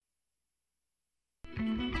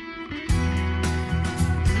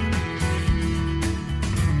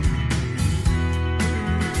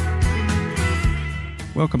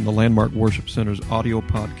Welcome to Landmark Worship Center's audio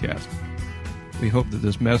podcast. We hope that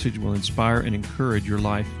this message will inspire and encourage your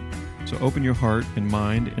life. So open your heart and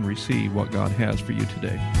mind and receive what God has for you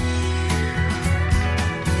today.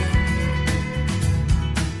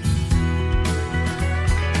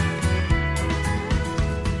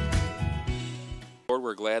 Lord,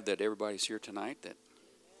 we're glad that everybody's here tonight that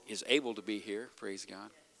is able to be here. Praise God.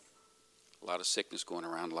 A lot of sickness going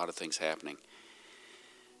around, a lot of things happening.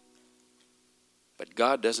 But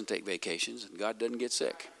God doesn't take vacations, and God doesn't get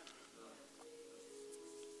sick.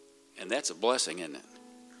 And that's a blessing, isn't it?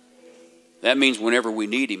 That means whenever we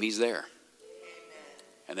need Him, He's there.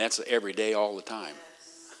 And that's every day, all the time.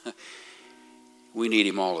 We need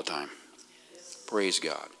Him all the time. Praise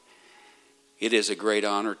God. It is a great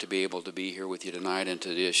honor to be able to be here with you tonight and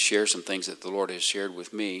to just share some things that the Lord has shared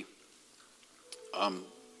with me. Got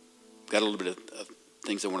a little bit of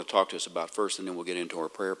things I want to talk to us about first, and then we'll get into our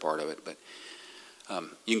prayer part of it. But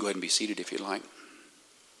you can go ahead and be seated if you'd like.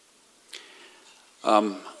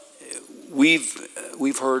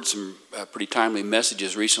 We've heard some pretty timely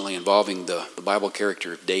messages recently involving the Bible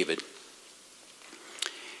character of David,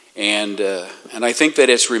 and I think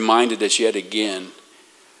that it's reminded us yet again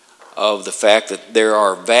of the fact that there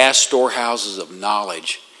are vast storehouses of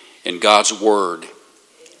knowledge in God's Word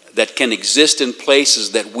that can exist in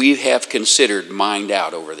places that we have considered mined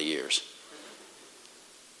out over the years.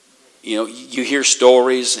 You know, you hear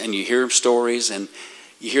stories and you hear stories and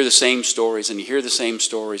you hear the same stories and you hear the same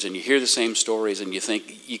stories and you hear the same stories and you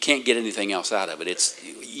think you can't get anything else out of it. It's,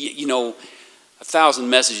 you know, 1,000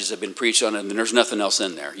 messages have been preached on it and there's nothing else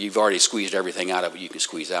in there. You've already squeezed everything out of it you can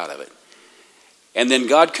squeeze out of it. And then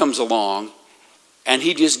God comes along and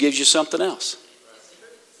He just gives you something else.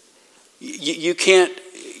 You can't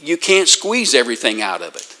squeeze everything out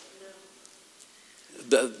of it.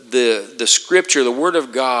 The Scripture, the Word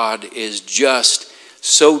of God is just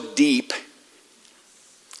so deep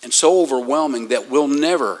and so overwhelming that we'll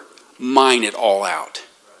never mine it all out.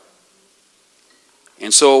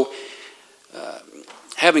 And so,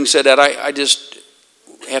 having said that, I just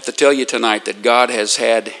have to tell you tonight that God has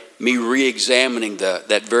had me re-examining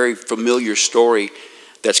that very familiar story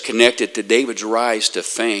that's connected to David's rise to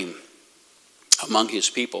fame among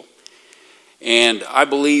his people. And I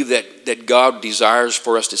believe that God desires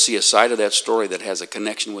for us to see a side of that story that has a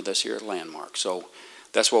connection with us here at Landmark. So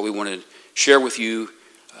that's what we want to share with you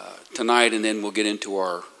tonight, and then we'll get into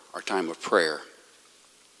our time of prayer.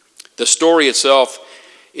 The story itself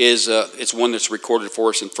is it's one that's recorded for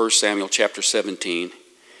us in 1 Samuel chapter 17.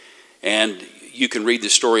 And you can read the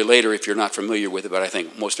story later if you're not familiar with it, but I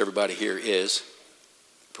think most everybody here is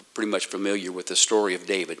pretty much familiar with the story of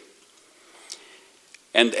David.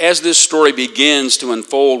 And as this story begins to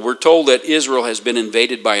unfold, we're told that Israel has been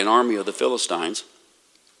invaded by an army of the Philistines.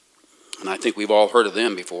 And I think we've all heard of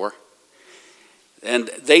them before. And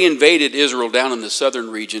they invaded Israel down in the southern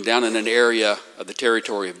region, down in an area of the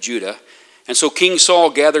territory of Judah. And so King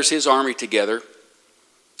Saul gathers his army together,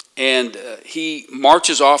 and he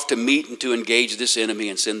marches off to meet and to engage this enemy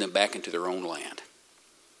and send them back into their own land.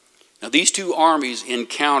 Now these two armies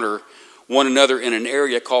encounter one another in an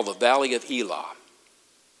area called the Valley of Elah.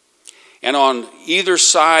 And on either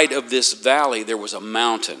side of this valley there was a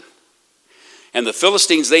mountain. And the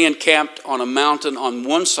Philistines, they encamped on a mountain on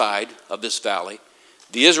one side of this valley.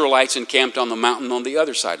 The Israelites encamped on the mountain on the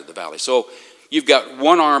other side of the valley. So you've got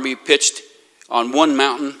one army pitched on one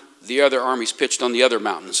mountain, the other army's pitched on the other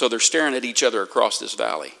mountain. So they're staring at each other across this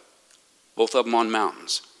valley, both of them on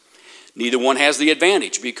mountains. Neither one has the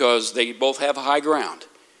advantage because they both have high ground.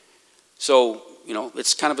 So, you know,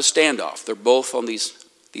 it's kind of a standoff. They're both on these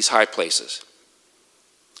high places.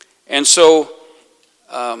 And so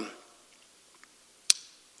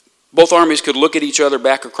both armies could look at each other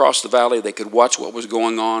back across the valley. They could watch what was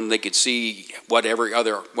going on. They could see what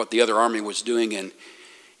the other army was doing and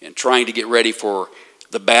trying to get ready for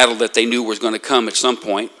the battle that they knew was going to come at some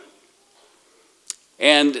point.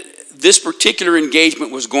 And this particular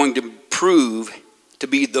engagement was going to prove to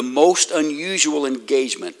be the most unusual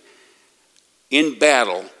engagement in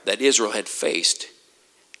battle that Israel had faced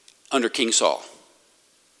under King Saul.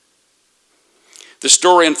 The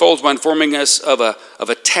story unfolds by informing us of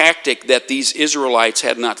a tactic that these Israelites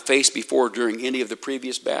had not faced before during any of the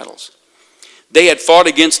previous battles. They had fought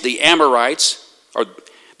against the Amorites, or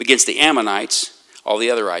against the Ammonites, all the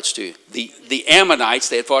otherites too. The Ammonites,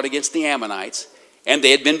 they had fought against the Ammonites, and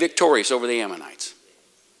they had been victorious over the Ammonites.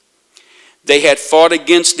 They had fought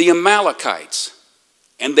against the Amalekites,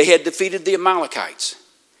 and they had defeated the Amalekites.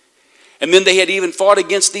 And then they had even fought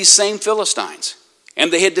against these same Philistines.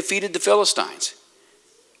 And they had defeated the Philistines.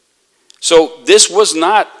 So this was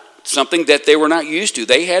not something that they were not used to.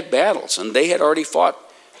 They had battles, and they had already fought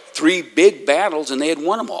 3 big battles, and they had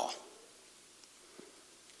won them all.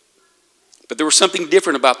 But there was something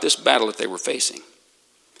different about this battle that they were facing.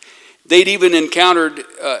 They'd even encountered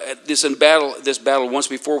this battle once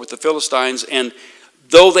before with the Philistines, and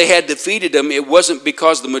though they had defeated them, it wasn't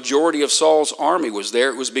because the majority of Saul's army was there.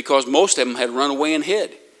 It was because most of them had run away and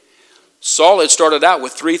hid. Saul had started out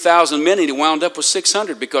with 3,000 men, and he wound up with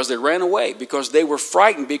 600 because they ran away, because they were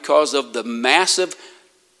frightened because of the massive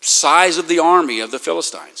size of the army of the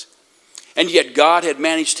Philistines. And yet God had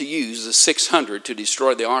managed to use the 600 to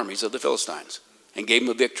destroy the armies of the Philistines and gave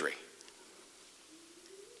them a victory.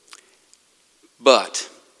 But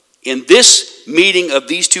in this meeting of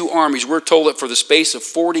these two armies, we're told that for the space of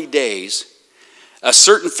 40 days, a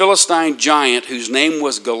certain Philistine giant whose name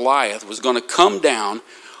was Goliath was going to come down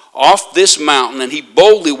off this mountain, and he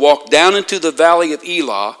boldly walked down into the valley of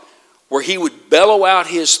Elah, where he would bellow out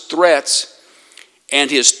his threats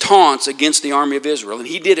and his taunts against the army of Israel. And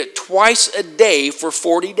he did it twice a day for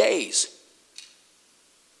 40 days.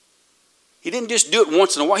 He didn't just do it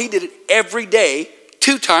once in a while. He did it every day,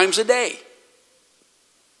 2 times a day.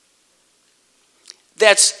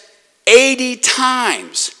 That's 80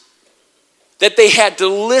 times that they had to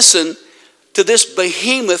listen to this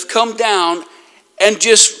behemoth come down and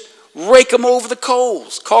just rake them over the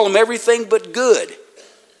coals, call them everything but good.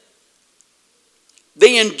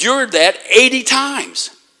 They endured that 80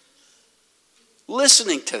 times,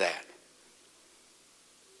 listening to that,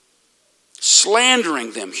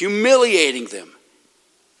 slandering them, humiliating them.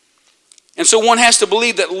 And so one has to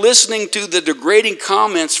believe that listening to the degrading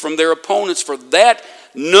comments from their opponents for that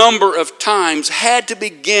number of times had to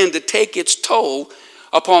begin to take its toll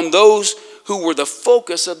upon those who were the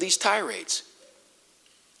focus of these tirades.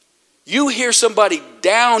 You hear somebody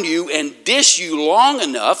down you and dish you long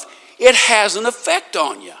enough, it has an effect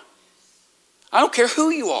on you. I don't care who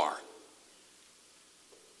you are.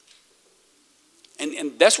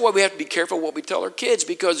 And that's why we have to be careful what we tell our kids,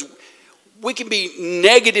 because we can be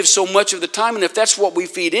negative so much of the time, and if that's what we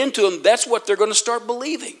feed into them, that's what they're going to start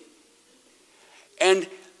believing. And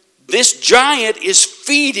this giant is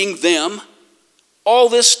feeding them all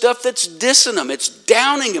this stuff that's dissing them. It's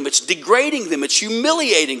downing them. It's degrading them. It's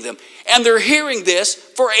humiliating them. And they're hearing this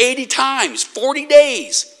for 80 times, 40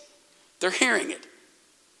 days. They're hearing it.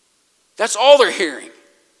 That's all they're hearing.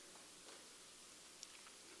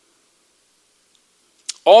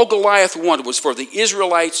 All Goliath wanted was for the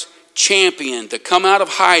Israelites' champion to come out of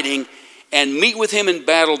hiding and meet with him in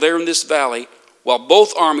battle there in this valley while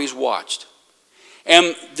both armies watched.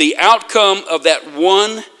 And the outcome of that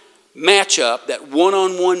one matchup, that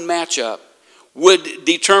one-on-one matchup, would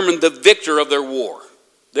determine the victor of their war.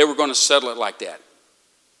 They were going to settle it like that.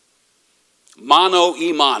 Mano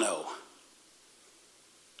a mano.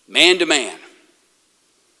 Man to man.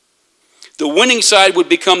 The winning side would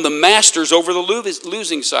become the masters over the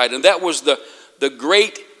losing side. And that was the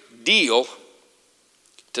great deal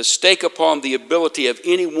to stake upon the ability of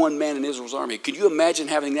any one man in Israel's army. Could you imagine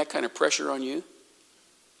having that kind of pressure on you?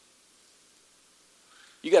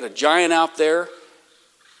 You got a giant out there,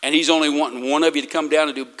 and he's only wanting one of you to come down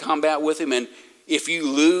and do combat with him. And if you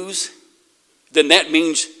lose, then that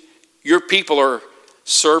means your people are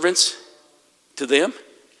servants to them.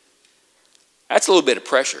 That's a little bit of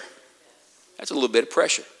pressure. That's a little bit of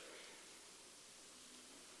pressure.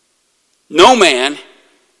 No man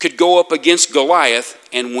could go up against Goliath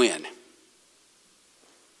and win.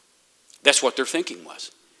 That's what their thinking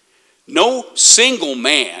was. No single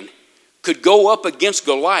man could go up against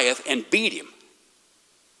Goliath and beat him.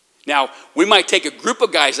 Now, we might take a group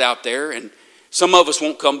of guys out there, and some of us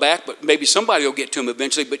won't come back, but maybe somebody will get to him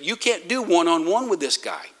eventually. But you can't do one-on-one with this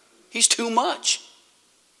guy. He's too much.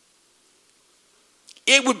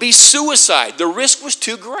 It would be suicide. The risk was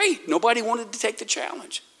too great. Nobody wanted to take the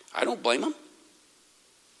challenge. I don't blame them.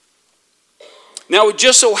 Now, it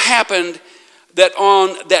just so happened that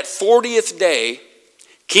on that 40th day,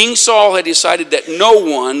 King Saul had decided that no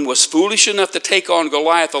one was foolish enough to take on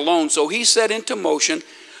Goliath alone, so he set into motion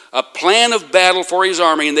a plan of battle for his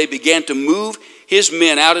army, and they began to move his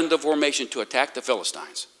men out into formation to attack the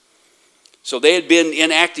Philistines. So they had been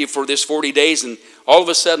inactive for this 40 days, and all of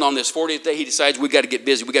a sudden on this 40th day, he decides, we got to get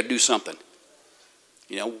busy, we got to do something.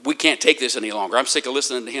 You know, we can't take this any longer. I'm sick of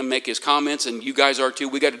listening to him make his comments, and you guys are too.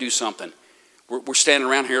 We got to do something. We're standing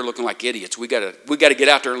around here looking like idiots. We got to get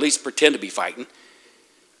out there, at least pretend to be fighting.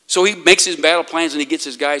 So he makes his battle plans and he gets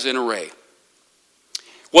his guys in array.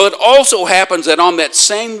 Well, it also happens that on that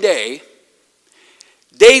same day,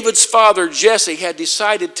 David's father Jesse had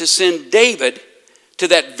decided to send David to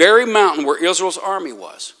that very mountain where Israel's army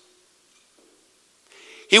was.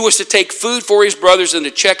 He was to take food for his brothers and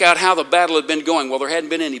to check out how the battle had been going. Well, there hadn't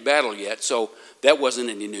been any battle yet, so that wasn't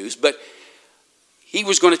any news, but he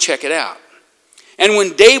was going to check it out. And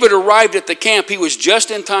when David arrived at the camp, he was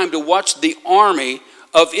just in time to watch the army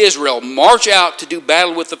of Israel march out to do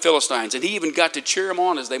battle with the Philistines. And he even got to cheer them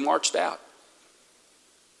on as they marched out.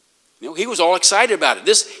 You know, he was all excited about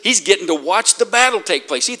it. He's getting to watch the battle take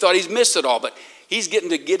place. He thought he's missed it all, but he's getting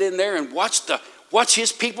to get in there and watch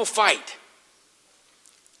his people fight.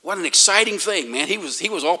 What an exciting thing, man. He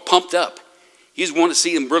was all pumped up. He just wanted to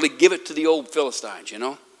see them really give it to the old Philistines, you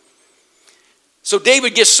know. So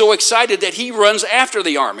David gets so excited that he runs after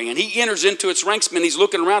the army and he enters into its ranks, and he's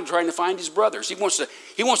looking around trying to find his brothers. He wants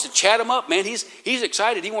to chat them up, man. He's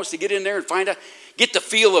excited. He wants to get in there and find out, get the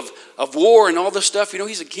feel of war and all this stuff. You know,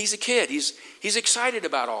 he's a kid. He's excited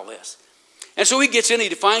about all this. And so he gets in, he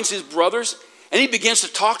finds his brothers, and he begins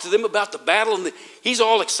to talk to them about the battle, and he's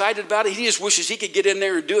all excited about it. He just wishes he could get in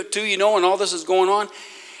there and do it too, you know, and all this is going on.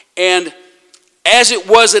 And as it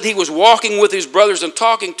was that he was walking with his brothers and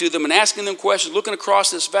talking to them and asking them questions, looking across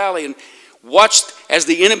this valley, and watched as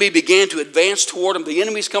the enemy began to advance toward him. The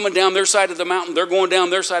enemy's coming down their side of the mountain. They're going down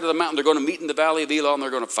their side of the mountain. They're going to meet in the valley of Elah, and they're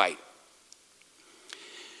going to fight.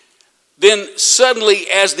 Then suddenly,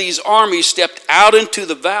 as these armies stepped out into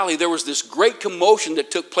the valley, there was this great commotion that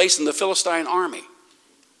took place in the Philistine army.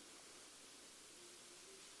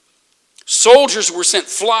 Soldiers were sent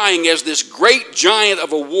flying as this great giant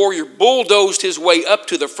of a warrior bulldozed his way up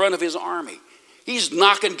to the front of his army. He's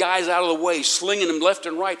knocking guys out of the way, slinging them left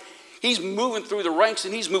and right. He's moving through the ranks,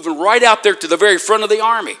 and he's moving right out there to the very front of the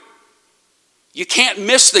army. You can't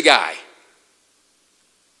miss the guy.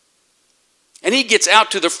 And he gets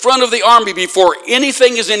out to the front of the army before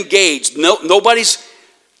anything is engaged. Nobody's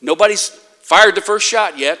fired the first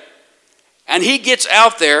shot yet. And he gets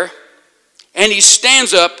out there, and he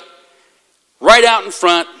stands up right out in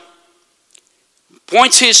front,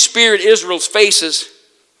 points his spear at Israel's faces,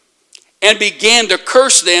 and began to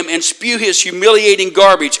curse them and spew his humiliating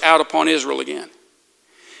garbage out upon Israel again.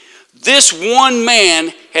 This one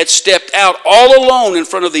man had stepped out all alone in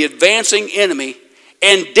front of the advancing enemy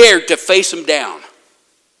and dared to face him down.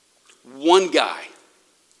 One guy.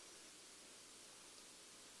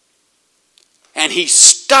 And he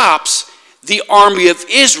stops the army of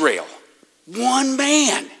Israel. One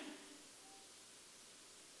man.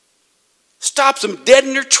 Stops them dead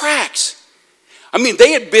in their tracks. I mean,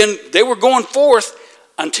 they were going forth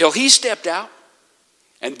until he stepped out.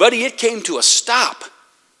 And buddy, it came to a stop.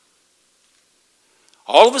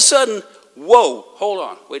 All of a sudden, whoa, hold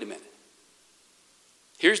on, wait a minute.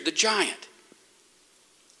 Here's the giant.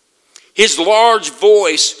 His large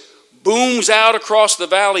voice booms out across the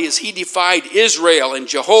valley as he defied Israel and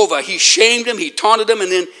Jehovah. He shamed him, he taunted him,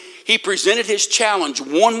 and then he presented his challenge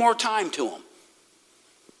one more time to him.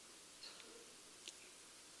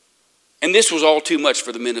 And this was all too much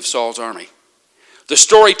for the men of Saul's army. The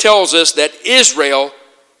story tells us that Israel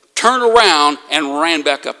turned around and ran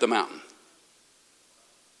back up the mountain.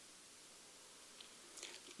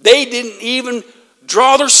 They didn't even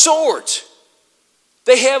draw their swords.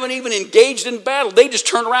 They haven't even engaged in battle. They just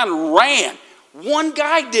turned around and ran. One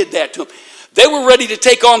guy did that to them. They were ready to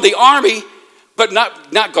take on the army, but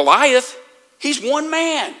not Goliath. He's one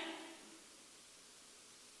man.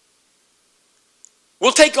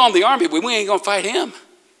 We'll take on the army, but we ain't going to fight him.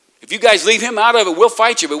 If you guys leave him out of it, we'll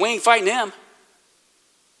fight you, but we ain't fighting him.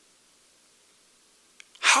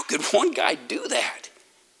 How could one guy do that?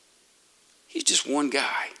 He's just one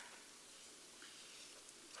guy.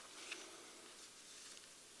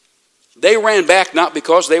 They ran back not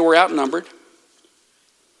because they were outnumbered.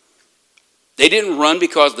 They didn't run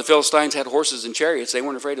because the Philistines had horses and chariots. They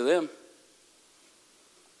weren't afraid of them.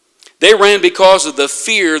 They ran because of the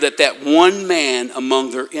fear that one man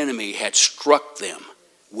among their enemy had struck them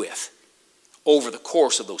with over the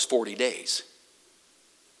course of those 40 days.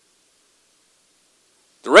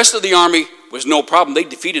 The rest of the army was no problem. They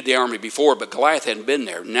defeated the army before, but Goliath hadn't been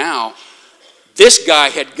there. Now, this guy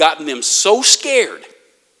had gotten them so scared.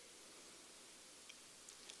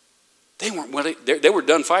 They were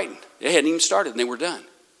done fighting. They hadn't even started and they were done.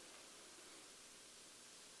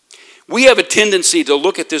 We have a tendency to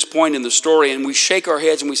look at this point in the story and we shake our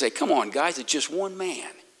heads and we say, come on, guys, it's just one man.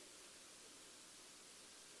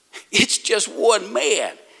 It's just one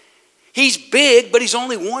man. He's big, but he's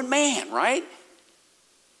only one man, right?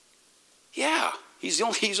 Yeah, he's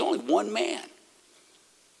only one man.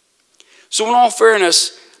 So in all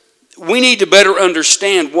fairness, we need to better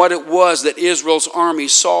understand what it was that Israel's army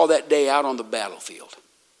saw that day out on the battlefield.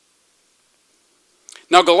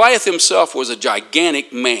 Now Goliath himself was a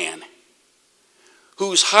gigantic man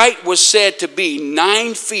whose height was said to be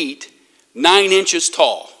 9 feet, 9 inches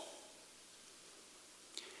tall.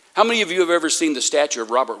 How many of you have ever seen the statue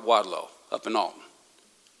of Robert Wadlow up in Alton?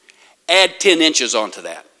 Add 10 inches onto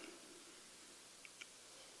that.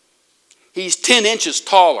 He's 10 inches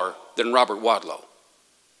taller than Robert Wadlow.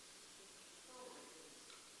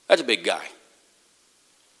 That's a big guy.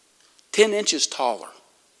 10 inches taller.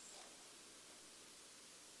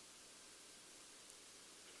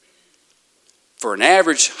 For an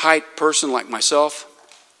average height person like myself,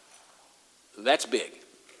 that's big.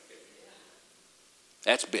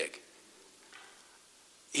 That's big.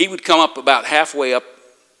 He would come up about halfway up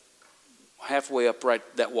right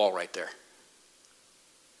that wall right there.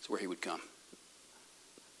 That's where he would come.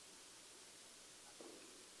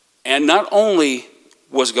 And not only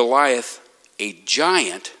was Goliath a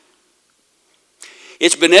giant,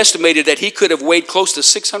 it's been estimated that he could have weighed close to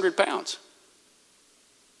 600 pounds.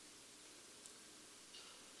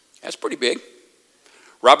 That's pretty big.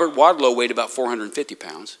 Robert Wadlow weighed about 450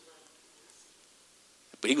 pounds.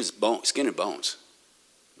 But he was skin and bones.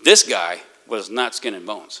 This guy was not skin and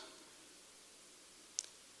bones.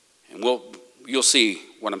 And you'll see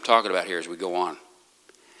what I'm talking about here as we go on.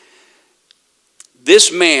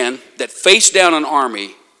 This man that faced down an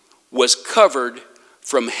army was covered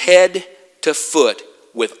from head to foot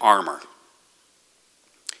with armor.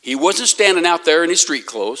 He wasn't standing out there in his street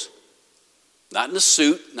clothes, not in a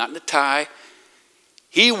suit, not in a tie.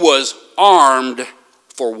 He was armed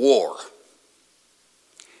for war.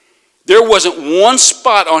 There wasn't one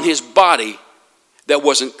spot on his body that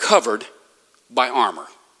wasn't covered by armor.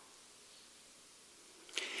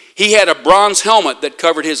 He had a bronze helmet that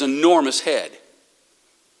covered his enormous head.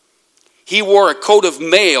 He wore a coat of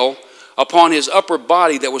mail upon his upper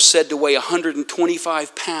body that was said to weigh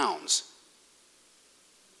 125 pounds.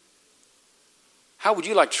 How would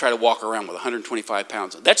you like to try to walk around with 125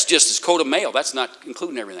 pounds? That's just his coat of mail. That's not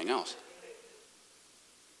including everything else.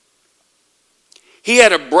 He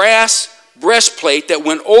had a brass breastplate that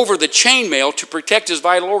went over the chainmail to protect his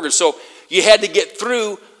vital organs. So you had to get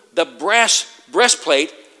through the brass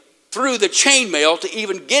breastplate, through the chainmail to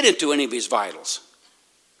even get into any of his vitals.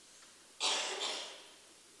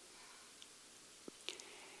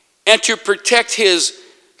 And to protect his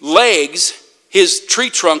legs, his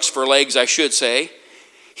tree trunks for legs, I should say,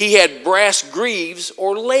 he had brass greaves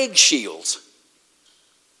or leg shields.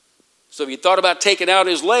 So if you thought about taking out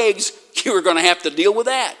his legs, you were going to have to deal with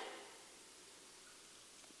that.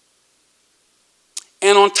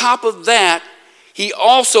 And on top of that, he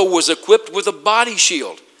also was equipped with a body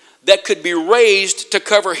shield that could be raised to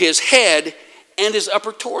cover his head and his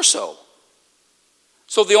upper torso.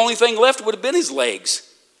 So the only thing left would have been his legs.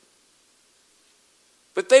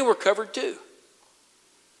 But they were covered too.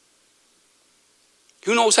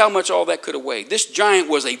 Who knows how much all that could have weighed? This giant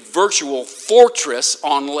was a virtual fortress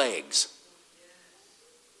on legs.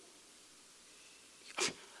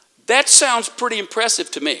 That sounds pretty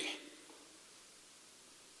impressive to me.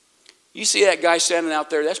 You see that guy standing out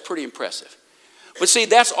there, that's pretty impressive. But see,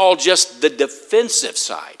 that's all just the defensive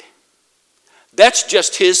side. That's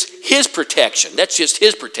just his protection. That's just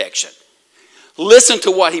his protection. Listen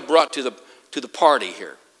to what he brought to the party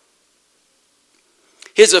here.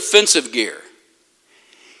 His offensive gear.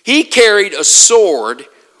 He carried a sword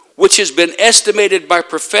which has been estimated by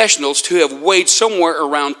professionals to have weighed somewhere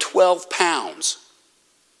around 12 pounds.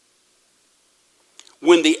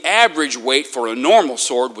 When the average weight for a normal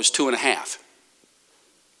sword was 2.5.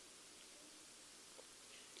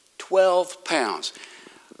 12 pounds.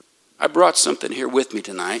 I brought something here with me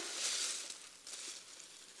tonight.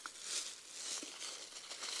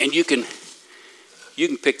 And you can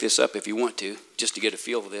pick this up if you want to, just to get a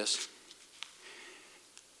feel for this.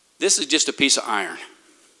 This is just a piece of iron.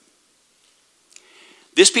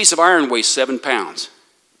 This piece of iron weighs 7 pounds.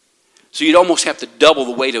 So you'd almost have to double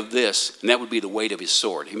the weight of this, and that would be the weight of his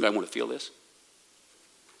sword. Anybody want to feel this?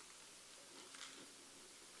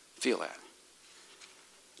 Feel that.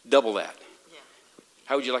 Double that. Yeah.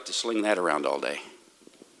 How would you like to sling that around all day?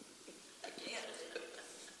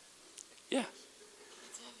 Yeah.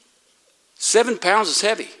 7 pounds is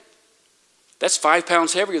heavy. That's 5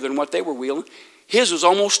 pounds heavier than what they were wielding. His was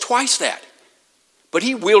almost twice that. But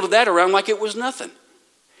he wielded that around like it was nothing.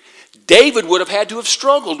 David would have had to have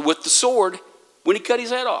struggled with the sword when he cut his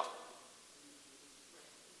head off.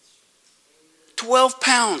 12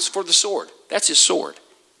 pounds for the sword. That's his sword.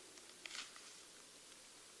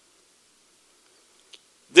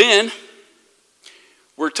 Then,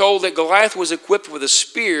 we're told that Goliath was equipped with a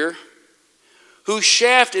spear whose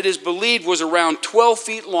shaft, it is believed, was around 12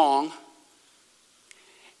 feet long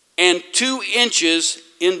and 2 inches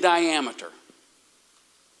in diameter.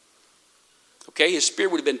 Okay, his spear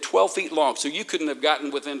would have been 12 feet long, so you couldn't have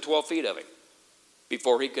gotten within 12 feet of him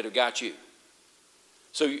before he could have got you.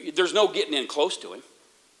 So there's no getting in close to him.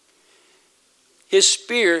 His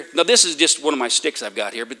spear, now this is just one of my sticks I've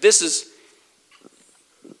got here, but this is,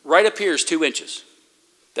 right up here is 2 inches.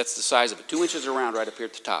 That's the size of it, 2 inches around right up here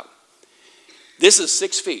at the top. This is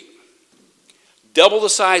 6 feet. Double the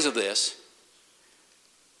size of this.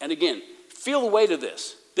 And again, feel the weight of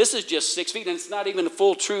this. This is just 6 feet, and it's not even a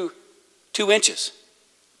full true 2 inches.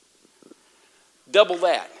 Double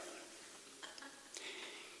that.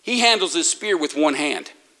 He handles his spear with one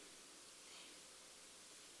hand.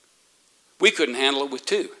 We couldn't handle it with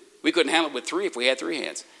 2. We couldn't handle it with 3 if we had 3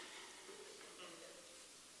 hands.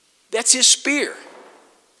 That's his spear.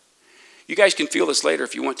 You guys can feel this later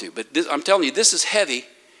if you want to, but I'm telling you, this is heavy,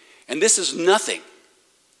 and this is nothing.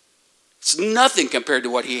 It's nothing compared to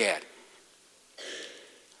what he had.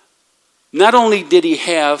 Not only did he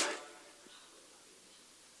have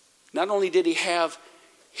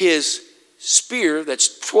his spear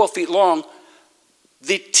that's 12 feet long,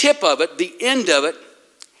 the tip of it, the end of it,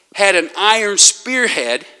 had an iron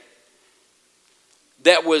spearhead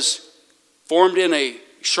that was formed in a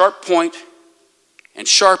sharp point and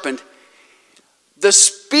sharpened. The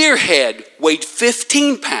spearhead weighed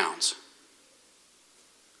 15 pounds.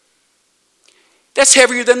 That's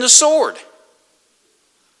heavier than the sword.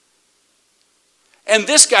 And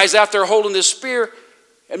this guy's out there holding this spear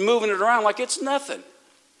and moving it around like it's nothing.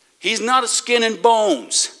 He's not a skin and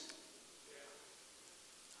bones.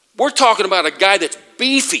 We're talking about a guy that's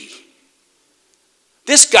beefy.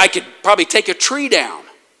 This guy could probably take a tree down.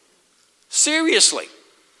 Seriously.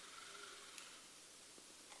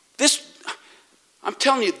 I'm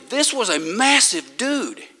telling you, this was a massive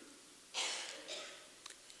dude.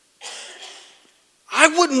 I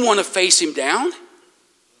wouldn't want to face him down.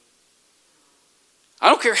 I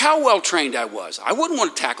don't care how well trained I was. I wouldn't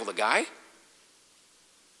want to tackle the guy.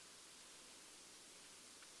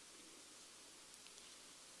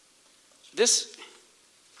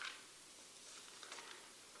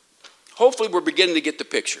 Hopefully we're beginning to get the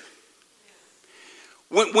picture.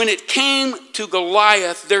 When it came to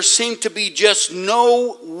Goliath, there seemed to be just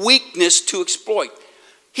no weakness to exploit.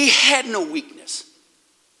 He had no weakness.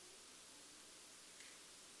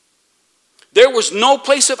 There was no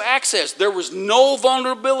place of access. There was no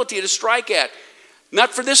vulnerability to strike at. Not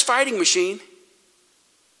for this fighting machine.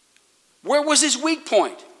 Where was his weak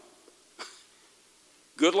point?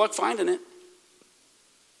 Good luck finding it.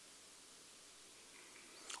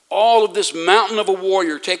 All of this mountain of a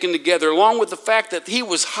warrior taken together, along with the fact that he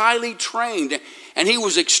was highly trained and he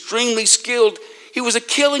was extremely skilled. He was a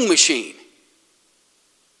killing machine.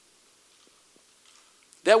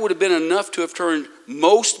 That would have been enough to have turned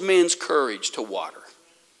most men's courage to water.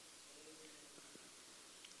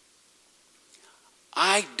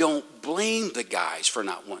 I don't blame the guys for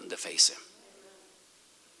not wanting to face him.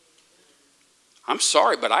 I'm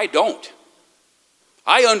sorry, but I don't.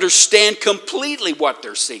 I understand completely what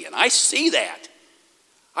they're seeing. I see that.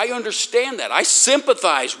 I understand that. I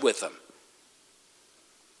sympathize with them.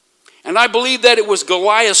 And I believe that it was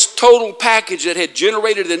Goliath's total package that had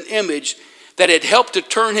generated an image that had helped to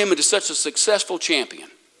turn him into such a successful champion.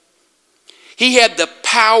 He had the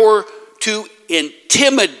power to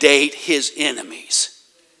intimidate his enemies.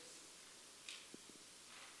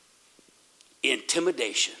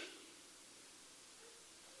 Intimidation.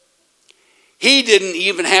 He didn't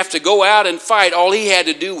even have to go out and fight. All he had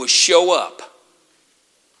to do was show up.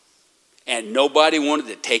 And nobody wanted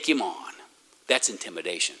to take him on. That's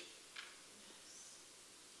intimidation.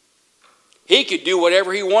 He could do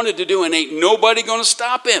whatever he wanted to do and ain't nobody going to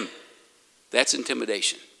stop him. That's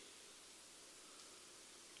intimidation.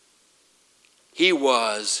 He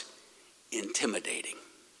was intimidating.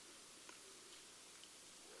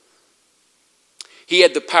 He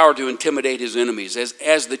had the power to intimidate his enemies.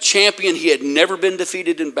 As the champion, he had never been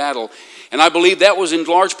defeated in battle. And I believe that was in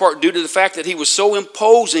large part due to the fact that he was so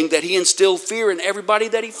imposing that he instilled fear in everybody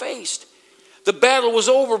that he faced. The battle was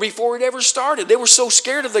over before it ever started. They were so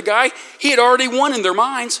scared of the guy, he had already won in their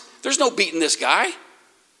minds. There's no beating this guy.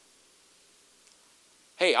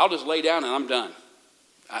 Hey, I'll just lay down and I'm done.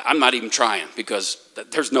 I'm not even trying because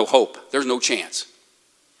there's no hope. There's no chance.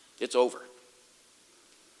 It's over.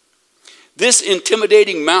 This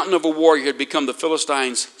intimidating mountain of a warrior had become the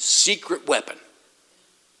Philistines' secret weapon.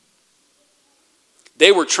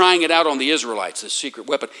 They were trying it out on the Israelites, this secret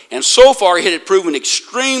weapon. And so far it had proven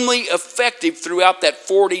extremely effective throughout that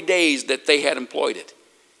 40 days that they had employed it.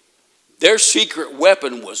 Their secret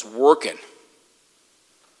weapon was working.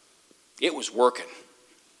 It was working.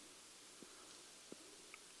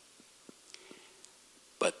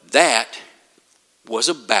 that was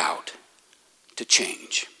about to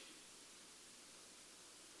change.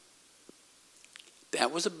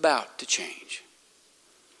 That was about to change.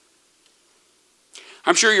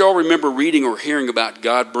 I'm sure you all remember reading or hearing about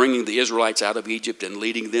God bringing the Israelites out of Egypt and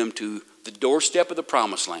leading them to the doorstep of the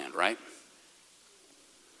promised land, right?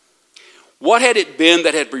 What had it been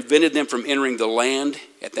that had prevented them from entering the land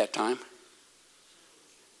at that time?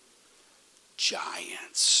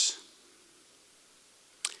 Giants.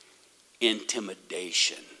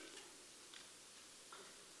 Intimidation.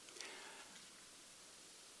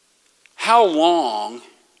 How long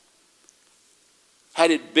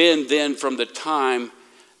had it been then from the time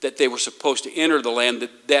that they were supposed to enter the land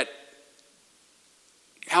that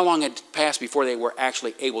how long had passed before they were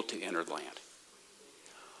actually able to enter the land?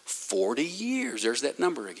 40 years. There's that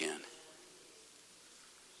number again.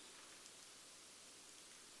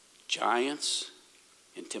 Giants,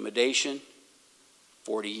 intimidation,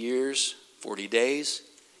 40 years, 40 days.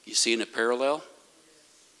 You seeing a parallel?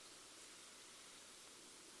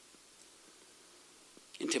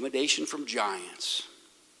 Intimidation from giants.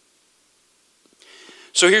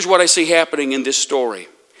 So here's what I see happening in this story.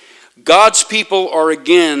 God's people are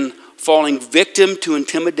again falling victim to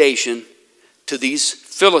intimidation to these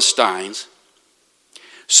Philistines.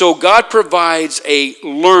 So God provides a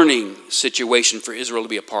learning situation for Israel to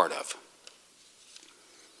be a part of.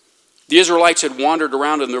 The Israelites had wandered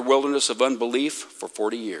around in their wilderness of unbelief for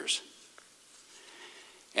 40 years.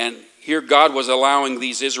 And here God was allowing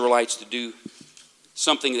these Israelites to do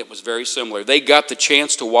something that was very similar. They got the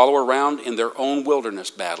chance to wallow around in their own wilderness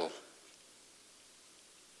battle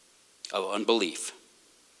of unbelief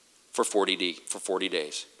for 40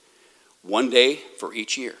 days. One day for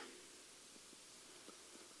each year.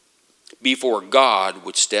 Before God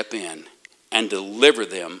would step in and deliver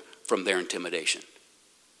them from their intimidation.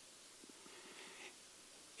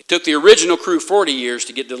 It took the original crew 40 years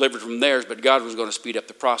to get delivered from theirs, but God was going to speed up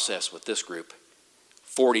the process with this group.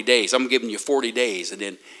 40 days. I'm giving you 40 days, and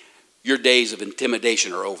then your days of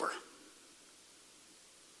intimidation are over.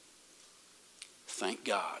 Thank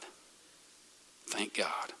God. Thank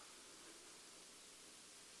God.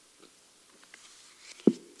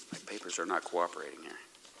 My papers are not cooperating here.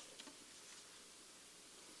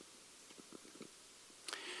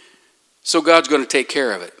 So God's going to take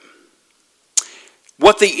care of it.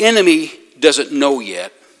 What the enemy doesn't know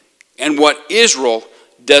yet, and what Israel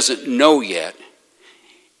doesn't know yet,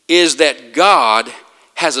 is that God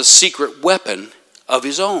has a secret weapon of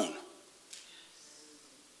his own.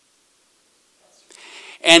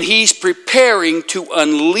 And he's preparing to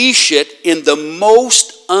unleash it in the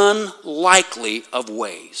most unlikely of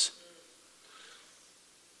ways.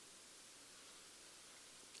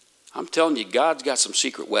 I'm telling you, God's got some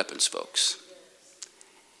secret weapons, folks.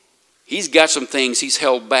 He's got some things he's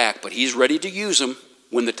held back, but he's ready to use them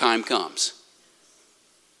when the time comes.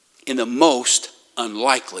 In the most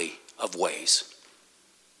unlikely of ways.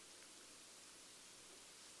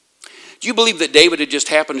 Do you believe that David had just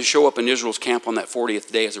happened to show up in Israel's camp on that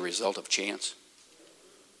 40th day as a result of chance?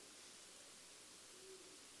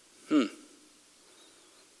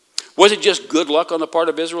 Was it just good luck on the part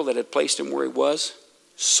of Israel that had placed him where he was?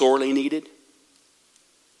 Sorely needed?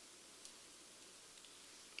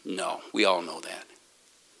 No, we all know that.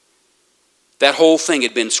 That whole thing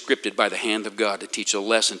had been scripted by the hand of God to teach a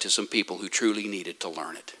lesson to some people who truly needed to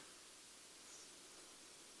learn it.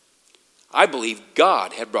 I believe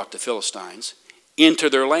God had brought the Philistines into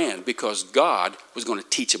their land because God was going to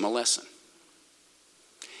teach them a lesson.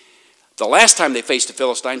 The last time they faced the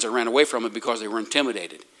Philistines, they ran away from it because they were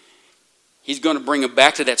intimidated. He's going to bring them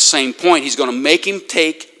back to that same point. He's going to make him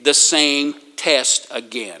take the same test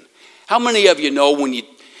again. How many of you know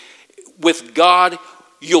with God,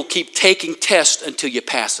 you'll keep taking tests until you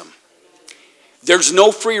pass them? There's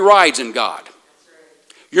no free rides in God.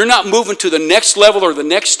 You're not moving to the next level or the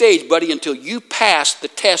next stage, buddy, until you pass the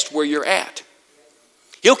test where you're at.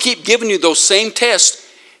 He'll keep giving you those same tests,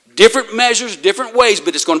 different measures, different ways,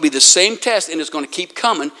 but it's going to be the same test and it's going to keep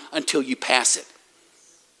coming until you pass it.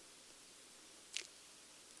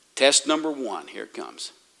 Test number 1, here it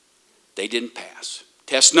comes. They didn't pass.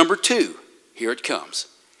 Test number 2, here it comes.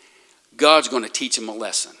 God's going to teach them a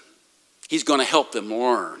lesson. He's going to help them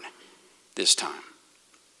learn this time.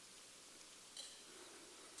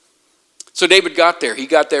 So David got there. He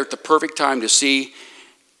got there at the perfect time to see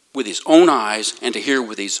with his own eyes and to hear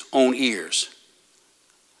with his own ears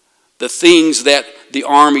the things that the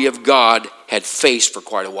army of God had faced for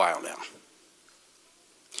quite a while now.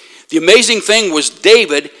 The amazing thing was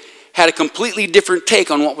David had a completely different take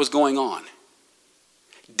on what was going on.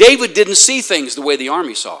 David didn't see things the way the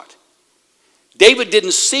army saw it. David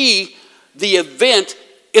didn't see the event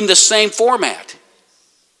in the same format.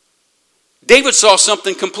 David saw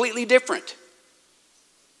something completely different.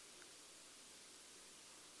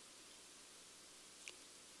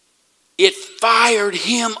 It fired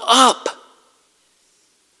him up.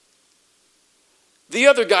 The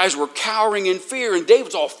other guys were cowering in fear, and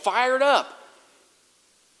David's all fired up.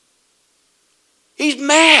 He's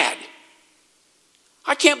mad.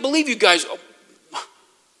 I can't believe you guys.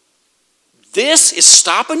 This is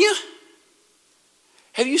stopping you?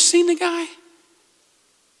 Have you seen the guy?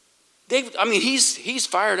 David, he's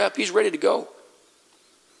fired up. He's ready to go.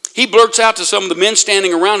 He blurts out to some of the men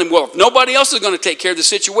standing around him, well, if nobody else is going to take care of the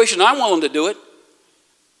situation, I'm willing to do it.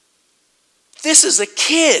 This is a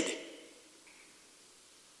kid.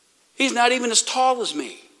 He's not even as tall as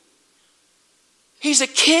me. He's a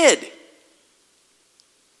kid.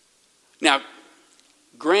 Now,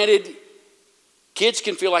 granted, kids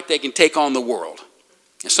can feel like they can take on the world.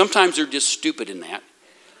 And sometimes they're just stupid in that.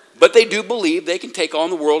 But they do believe they can take on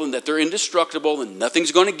the world and that they're indestructible and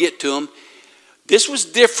nothing's going to get to them. This was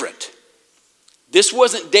different. This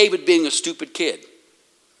wasn't David being a stupid kid.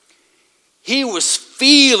 He was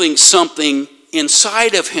feeling something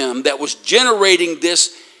inside of him that was generating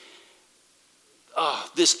this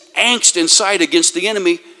angst inside against the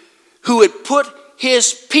enemy who had put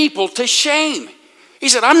his people to shame. He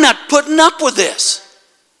said, I'm not putting up with this.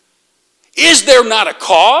 Is there not a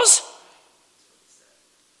cause?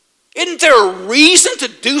 Isn't there a reason to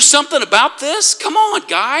do something about this? Come on,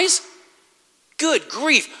 guys. Good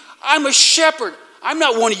grief. I'm a shepherd. I'm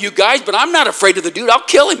not one of you guys, but I'm not afraid of the dude. I'll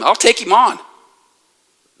kill him. I'll take him on.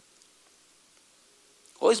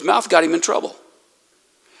 Well, his mouth got him in trouble.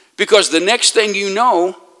 Because the next thing you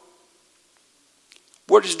know,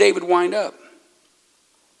 where does David wind up?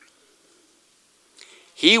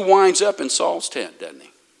 He winds up in Saul's tent, doesn't he?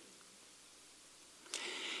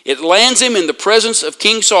 It lands him in the presence of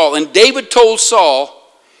King Saul. And David told Saul,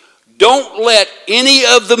 don't let any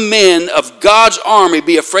of the men of God's army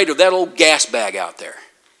be afraid of that old gas bag out there.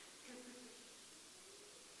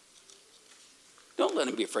 Don't let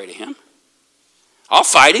him be afraid of him. I'll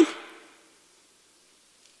fight him.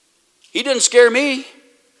 He doesn't scare me.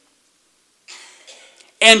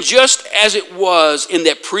 And just as it was in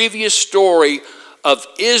that previous story of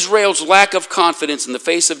Israel's lack of confidence in the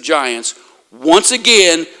face of giants, once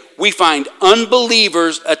again, we find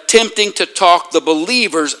unbelievers attempting to talk the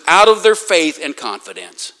believers out of their faith and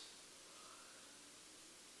confidence.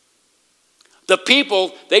 The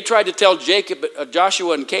people, they tried to tell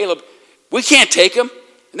Joshua and Caleb, we can't take them.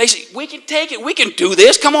 And they say, we can take it. We can do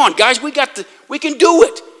this. Come on, guys, we can do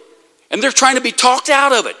it. And they're trying to be talked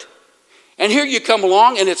out of it. And here you come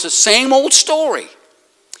along, and it's the same old story.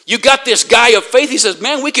 You got this guy of faith. He says,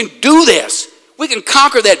 man, we can do this. We can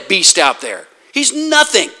conquer that beast out there. He's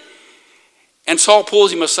nothing. And Saul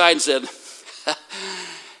pulls him aside and said,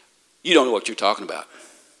 you don't know what you're talking about.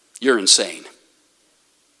 You're insane.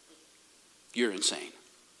 You're insane.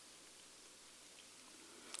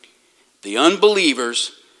 The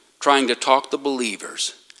unbelievers trying to talk the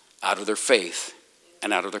believers out of their faith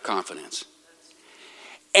and out of their confidence.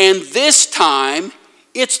 And this time,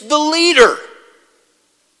 it's the leader.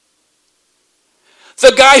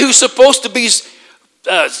 The guy who's supposed to be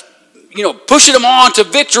pushing them on to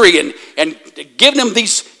victory and giving them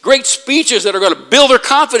these great speeches that are going to build their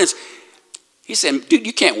confidence. He's saying, dude,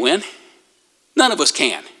 you can't win. None of us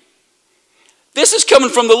can. This is coming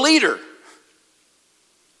from the leader.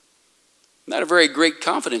 Not a very great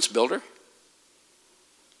confidence builder.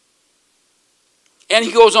 And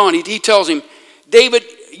he goes on, he tells him, David,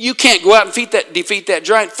 you can't go out and defeat that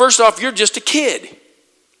giant. First off, you're just a kid.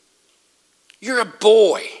 You're a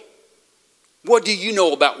boy. What do you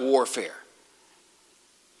know about warfare?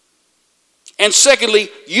 And secondly,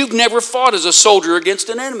 you've never fought as a soldier against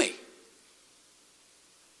an enemy.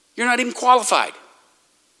 You're not even qualified.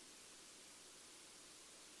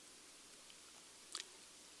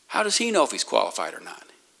 How does he know if he's qualified or not?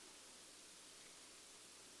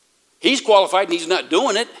 He's qualified and he's not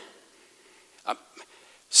doing it.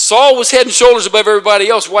 Saul was head and shoulders above everybody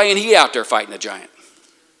else. Why ain't he out there fighting a giant?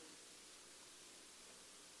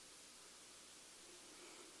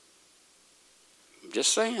 I'm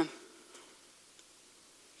just saying.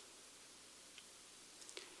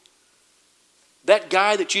 That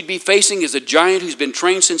guy that you'd be facing is a giant who's been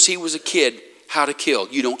trained since he was a kid how to kill.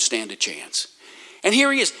 You don't stand a chance. And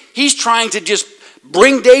here he is. He's trying to just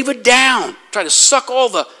bring David down, try to suck all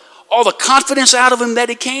the confidence out of him that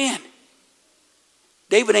he can.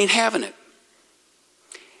 David ain't having it.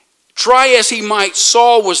 Try as he might,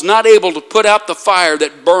 Saul was not able to put out the fire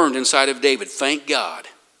that burned inside of David. Thank God.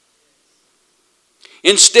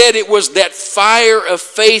 Instead, it was that fire of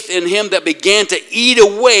faith in him that began to eat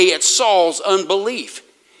away at Saul's unbelief.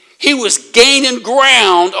 He was gaining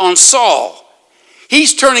ground on Saul.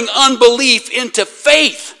 He's turning unbelief into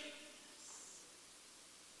faith.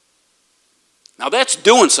 Now that's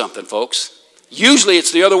doing something, folks. Usually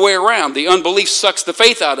it's the other way around. The unbelief sucks the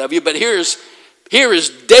faith out of you, but here is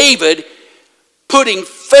David putting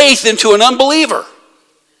faith into an unbeliever.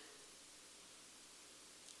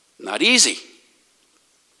 Not easy.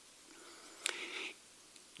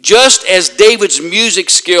 Just as David's music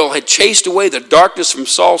skill had chased away the darkness from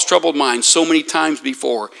Saul's troubled mind so many times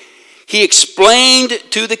before, he explained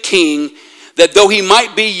to the king that though he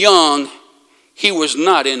might be young, he was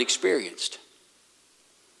not inexperienced.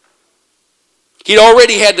 He'd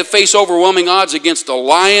already had to face overwhelming odds against a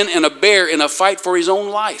lion and a bear in a fight for his own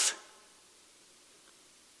life.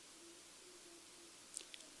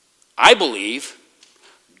 I believe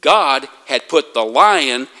God had put the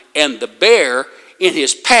lion and the bear in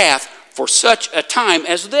his path for such a time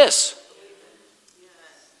as this.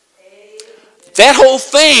 That whole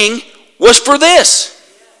thing was for this.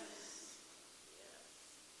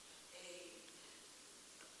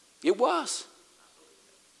 It was.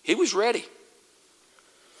 He was ready.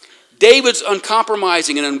 David's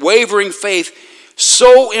uncompromising and unwavering faith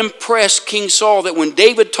so impressed King Saul that when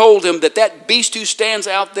David told him that beast who stands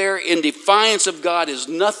out there in defiance of God is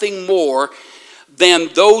nothing more than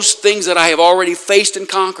those things that I have already faced and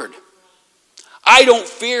conquered. I don't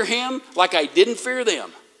fear him like I didn't fear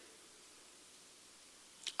them.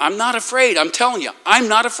 I'm not afraid. I'm telling you, I'm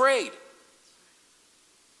not afraid.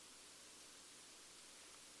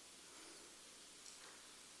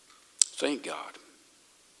 Thank God.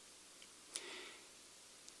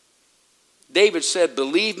 David said,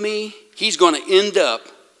 believe me, he's going to end up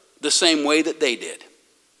the same way that they did.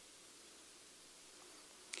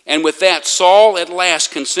 And with that, Saul at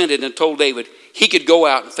last consented and told David he could go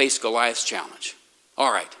out and face Goliath's challenge.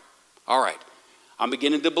 All right. I'm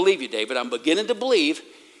beginning to believe you, David. I'm beginning to believe.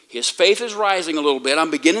 His faith is rising a little bit.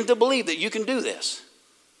 I'm beginning to believe that you can do this.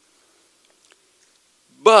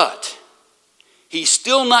 But he's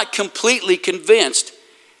still not completely convinced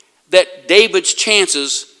that David's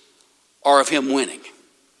chances are of him winning.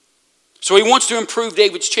 So he wants to improve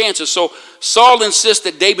David's chances. So Saul insists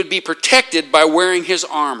that David be protected by wearing his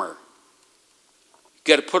armor. You've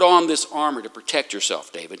got to put on this armor to protect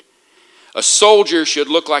yourself, David. A soldier should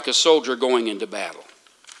look like a soldier going into battle.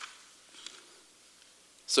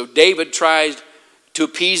 So David tried to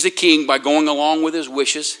appease the king by going along with his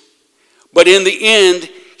wishes. But in the end,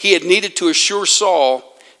 he had needed to assure Saul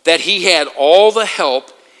that he had all the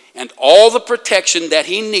help and all the protection that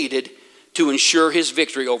he needed to ensure his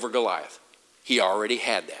victory over Goliath. He already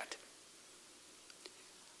had that.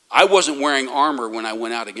 I wasn't wearing armor when I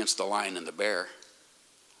went out against the lion and the bear.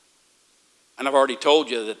 And I've already told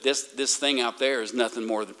you that this thing out there is nothing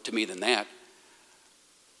more to me than that.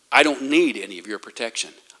 I don't need any of your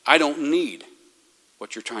protection. I don't need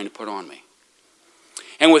what you're trying to put on me.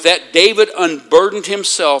 And with that, David unburdened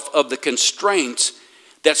himself of the constraints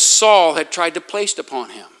that Saul had tried to place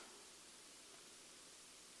upon him.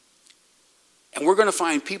 And we're going to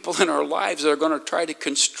find people in our lives that are going to try to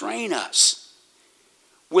constrain us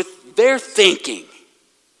with their thinking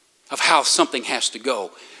of how something has to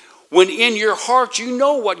go. When in your heart you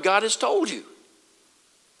know what God has told you.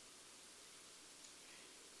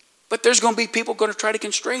 But there's going to be people going to try to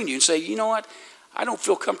constrain you and say, you know what? I don't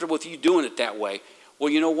feel comfortable with you doing it that way. Well,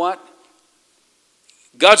 you know what?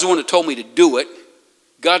 God's the one that told me to do it.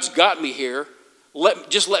 God's got me here.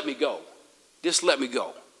 Just let me go. Just let me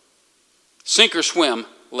go. Sink or swim,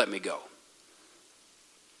 let me go.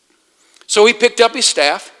 So he picked up his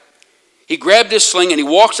staff, he grabbed his sling, and he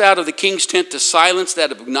walks out of the king's tent to silence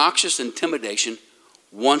that obnoxious intimidation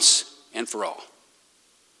once and for all.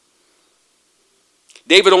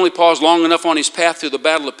 David only paused long enough on his path through the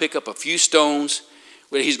battle to pick up a few stones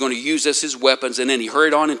that he's going to use as his weapons, and then he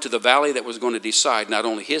hurried on into the valley that was going to decide not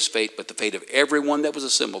only his fate, but the fate of everyone that was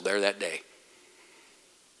assembled there that day.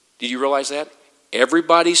 Did you realize that?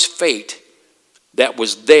 Everybody's fate that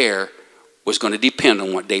was there was going to depend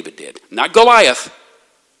on what David did. Not Goliath.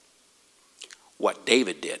 What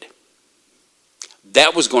David did.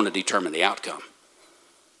 That was going to determine the outcome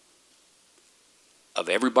of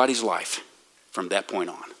everybody's life from that point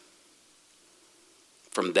on.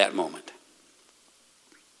 From that moment.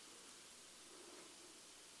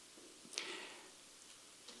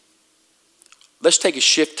 Let's take a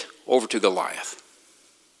shift over to Goliath.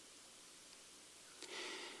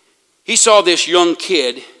 He saw this young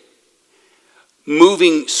kid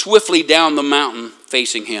moving swiftly down the mountain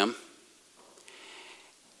facing him.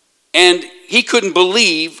 And he couldn't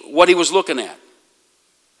believe what he was looking at.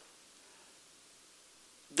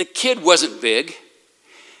 The kid wasn't big.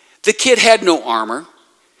 The kid had no armor.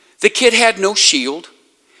 The kid had no shield.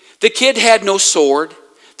 The kid had no sword.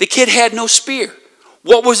 The kid had no spear.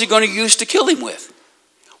 What was he going to use to kill him with?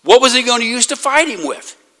 What was he going to use to fight him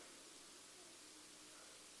with?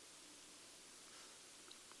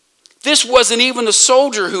 This wasn't even a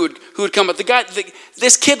soldier who had come up.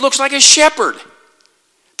 This kid looks like a shepherd.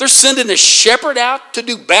 They're sending a shepherd out to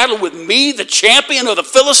do battle with me, the champion of the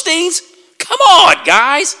Philistines? Come on,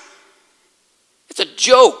 guys. It's a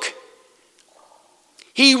joke.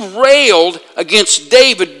 He railed against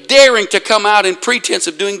David daring to come out in pretense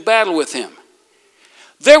of doing battle with him.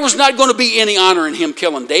 There was not going to be any honor in him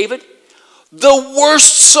killing David. The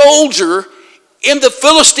worst soldier in the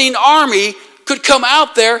Philistine army could come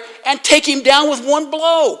out there and take him down with one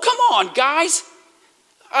blow. Come on, guys.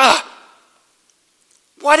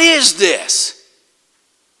 What is this?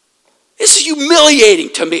 This is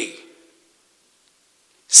humiliating to me.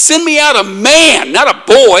 Send me out a man, not a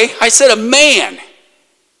boy. I said a man.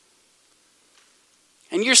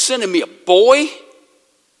 And you're sending me a boy?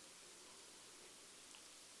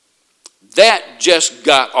 That just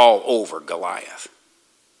got all over Goliath.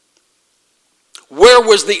 Where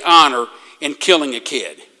was the honor in killing a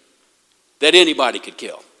kid that anybody could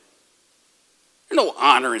kill? There's no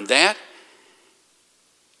honor in that.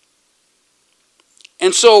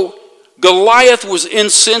 And so Goliath was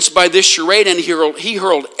incensed by this charade, and he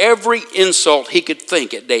hurled every insult he could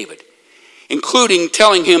think at David, including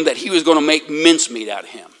telling him that he was going to make mincemeat out of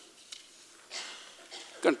him.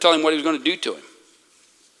 Going to tell him what he was going to do to him.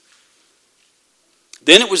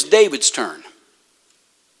 Then it was David's turn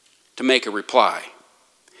to make a reply.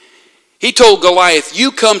 He told Goliath,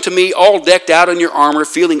 "You come to me all decked out in your armor,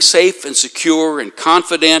 feeling safe and secure and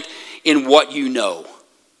confident in what you know.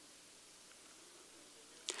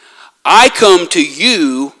 I come to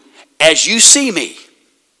you as you see me.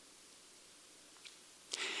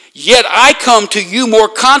 Yet I come to you more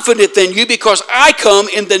confident than you, because I come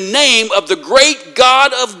in the name of the great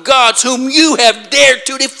God of gods, whom you have dared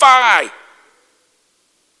to defy.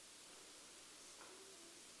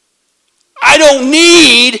 I don't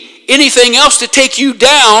need anything else to take you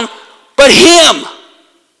down but him."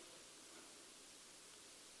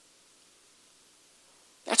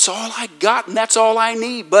 That's all I got, and that's all I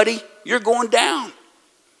need, buddy. You're going down.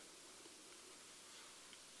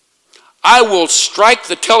 I will strike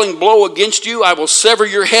the telling blow against you. I will sever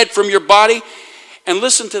your head from your body. And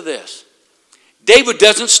listen to this. David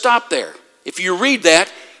doesn't stop there. If you read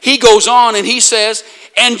that, he goes on and he says,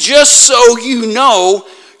 "And just so you know,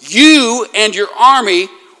 you and your army,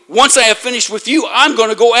 once I have finished with you, I'm going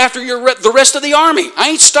to go after the rest of the army. I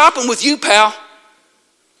ain't stopping with you, pal."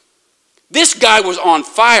 This guy was on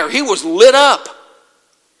fire. He was lit up.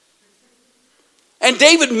 And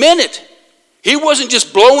David meant it. He wasn't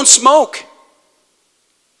just blowing smoke.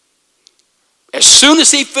 As soon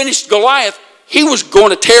as he finished Goliath, he was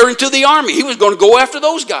going to tear into the army. He was going to go after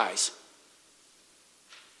those guys.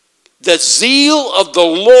 The zeal of the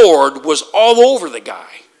Lord was all over the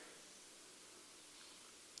guy.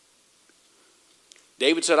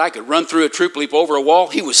 David said, "I could run through a troop, leap over a wall."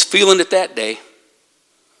 He was feeling it that day.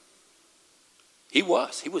 He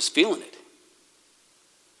was feeling it.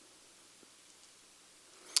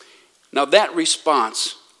 Now that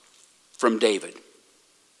response from David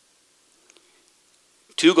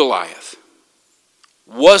to Goliath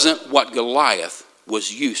wasn't what Goliath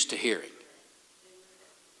was used to hearing.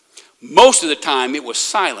 Most of the time it was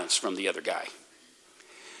silence from the other guy.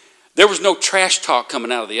 There was no trash talk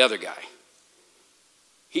coming out of the other guy.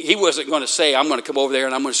 He wasn't going to say, "I'm going to come over there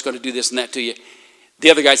and I'm just going to do this and that to you." The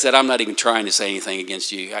other guy said, "I'm not even trying to say anything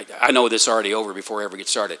against you. I know this is already over before it ever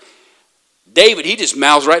gets started." David, he just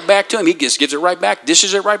mouths right back to him. He just gives it right back,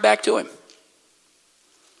 dishes it right back to him.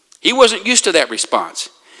 He wasn't used to that response.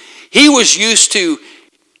 He was used to,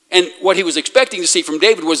 and what he was expecting to see from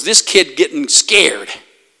David was this kid getting scared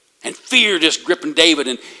and fear just gripping David,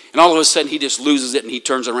 and all of a sudden he just loses it and he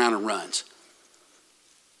turns around and runs.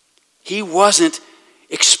 He wasn't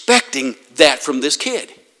expecting that from this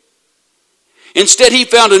kid. Instead, he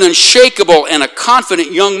found an unshakable and a confident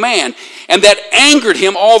young man, and that angered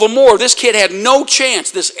him all the more. This kid had no chance,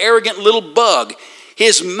 this arrogant little bug.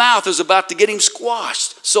 His mouth is about to get him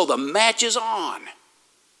squashed, so the match is on.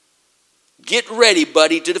 Get ready,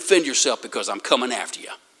 buddy, to defend yourself, because I'm coming after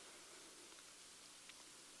you.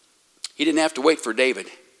 He didn't have to wait for David.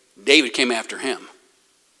 David came after him.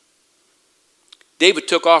 David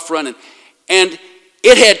took off running, and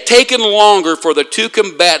it had taken longer for the two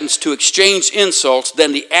combatants to exchange insults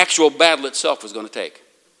than the actual battle itself was going to take.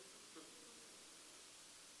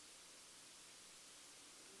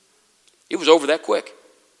 It was over that quick.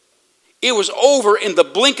 It was over in the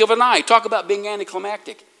blink of an eye. Talk about being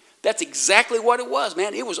anticlimactic. That's exactly what it was,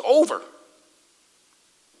 man. It was over.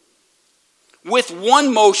 With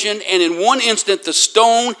one motion and in one instant, the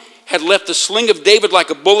stone had left the sling of David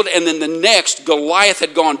like a bullet, and then the next, Goliath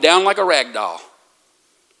had gone down like a rag doll.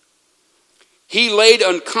 He laid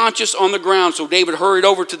unconscious on the ground, so David hurried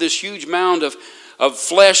over to this huge mound of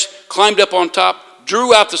flesh, climbed up on top,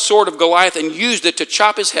 drew out the sword of Goliath, and used it to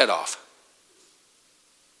chop his head off.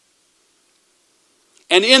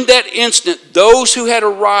 And in that instant, those who had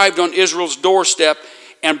arrived on Israel's doorstep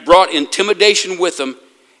and brought intimidation with them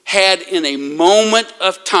had in a moment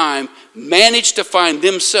of time managed to find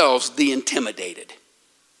themselves the intimidated.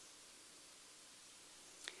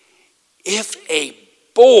 If a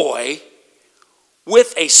boy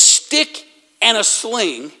with a stick and a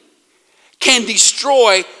sling can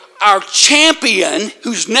destroy our champion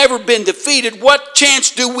who's never been defeated, what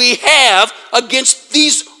chance do we have against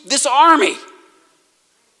this army?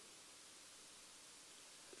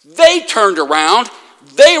 They turned around.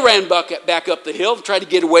 They ran back up the hill to try to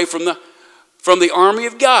get away from the army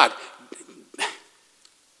of God.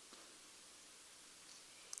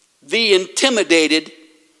 The intimidator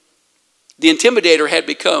had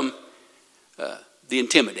become the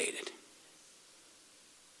intimidated.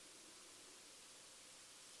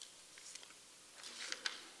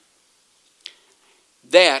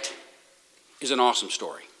 That is an awesome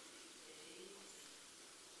story.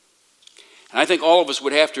 And I think all of us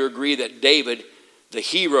would have to agree that David, the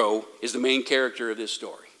hero, is the main character of this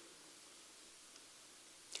story.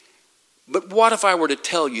 But what if I were to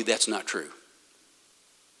tell you that's not true?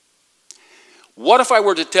 What if I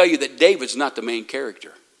were to tell you that David's not the main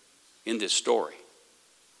character in this story?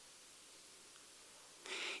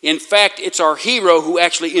 In fact, it's our hero who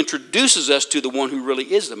actually introduces us to the one who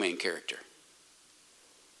really is the main character.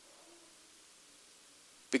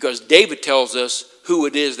 Because David tells us who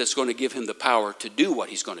it is that's going to give him the power to do what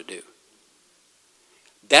he's going to do.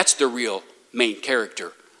 That's the real main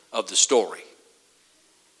character of the story.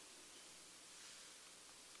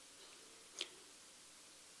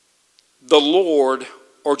 The Lord,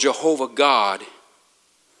 or Jehovah God,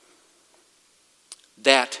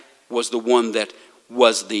 that was the one that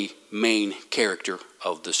was the main character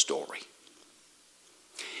of the story.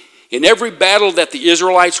 In every battle that the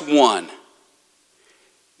Israelites won,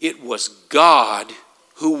 it was God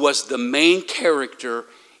who was the main character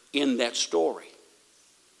in that story.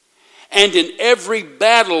 And in every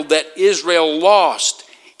battle that Israel lost,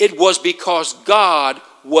 it was because God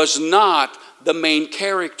was not the main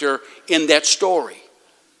character in that story.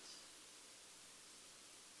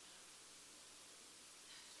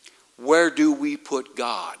 Where do we put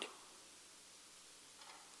God?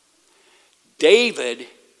 David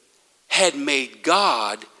had made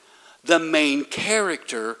God the main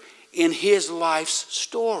character in his life's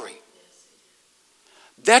story.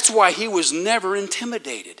 That's why he was never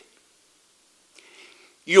intimidated.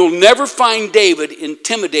 You'll never find David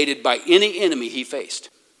intimidated by any enemy he faced.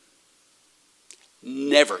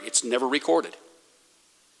 Never. It's never recorded.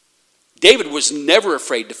 David was never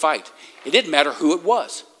afraid to fight. It didn't matter who it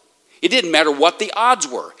was. It didn't matter what the odds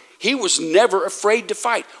were. He was never afraid to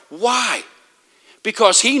fight. Why?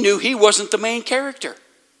 Because he knew he wasn't the main character.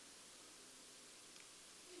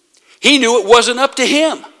 He knew it wasn't up to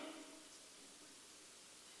him.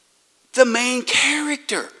 The main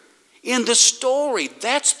character in the story,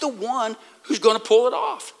 that's the one who's going to pull it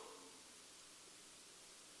off.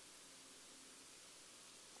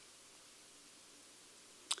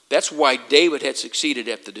 That's why David had succeeded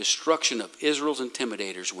at the destruction of Israel's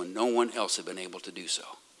intimidators when no one else had been able to do so.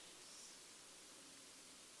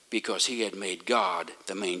 Because he had made God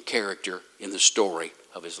the main character in the story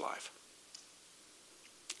of his life.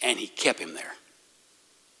 And he kept him there.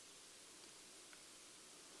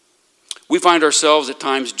 We find ourselves at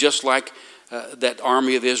times just like that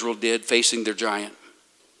army of Israel did, facing their giant.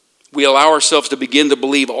 We allow ourselves to begin to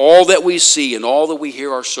believe all that we see and all that we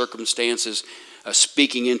hear our circumstances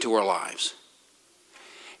speaking into our lives.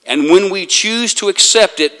 And when we choose to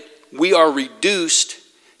accept it, we are reduced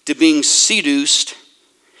to being seduced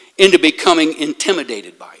into becoming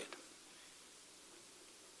intimidated by it.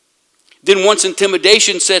 Then once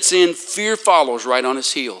intimidation sets in, fear follows right on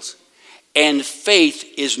its heels. And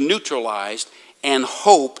faith is neutralized and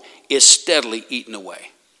hope is steadily eaten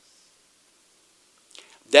away.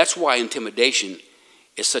 That's why intimidation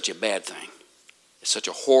is such a bad thing. It's such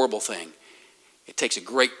a horrible thing. It takes a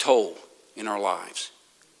great toll in our lives.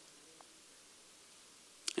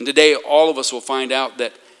 And today all of us will find out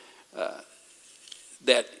that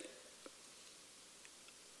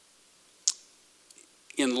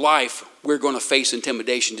in life, we're going to face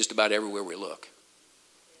intimidation just about everywhere we look.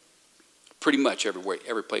 Pretty much everywhere,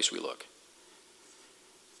 every place we look.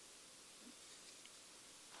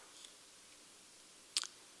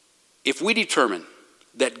 If we determine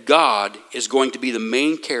that God is going to be the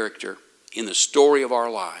main character in the story of our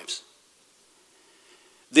lives,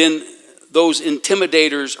 then those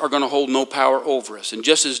intimidators are going to hold no power over us. And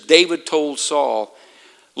just as David told Saul,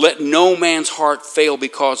 let no man's heart fail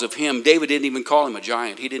because of him. David didn't even call him a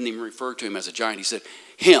giant. He didn't even refer to him as a giant. He said,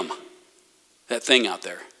 him, that thing out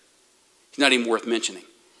there. He's not even worth mentioning.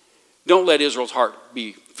 Don't let Israel's heart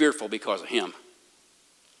be fearful because of him.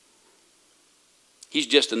 He's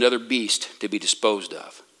just another beast to be disposed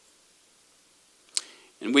of.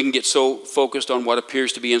 And we can get so focused on what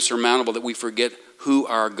appears to be insurmountable that we forget who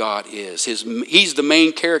our God is. He's the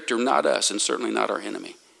main character, not us, and certainly not our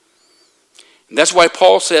enemy. And that's why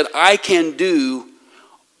Paul said, I can do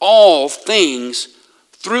all things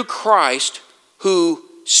through Christ who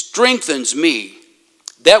strengthens me.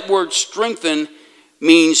 That word strengthen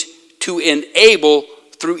means to enable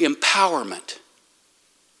through empowerment.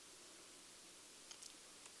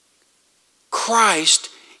 Christ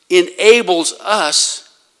enables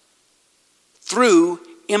us through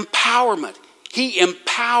empowerment. He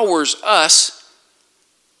empowers us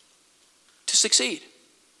to succeed.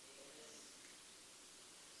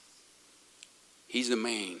 He's the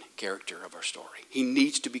main character of our story. He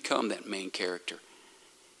needs to become that main character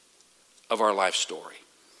of our life story.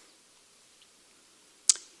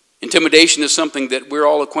 Intimidation is something that we're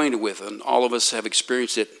all acquainted with, and all of us have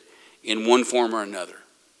experienced it in one form or another.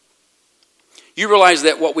 You realize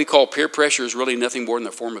that what we call peer pressure is really nothing more than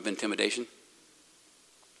a form of intimidation?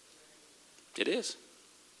 It is.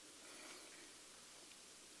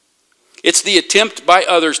 It's the attempt by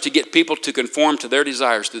others to get people to conform to their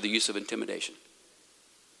desires through the use of intimidation,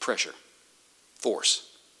 pressure, force.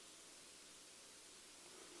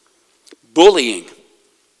 Bullying.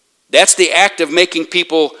 That's the act of making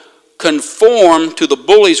people conform to the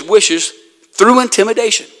bully's wishes through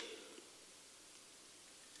intimidation.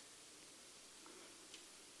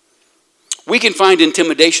 We can find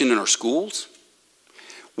intimidation in our schools.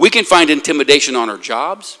 We can find intimidation on our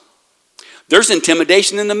jobs. There's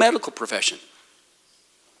intimidation in the medical profession.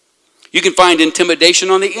 You can find intimidation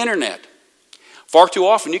on the internet. Far too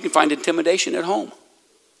often you can find intimidation at home.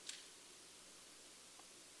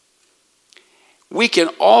 We can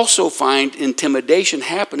also find intimidation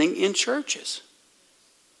happening in churches.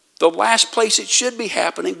 The last place it should be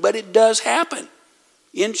happening, but it does happen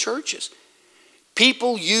in churches.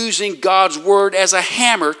 People using God's word as a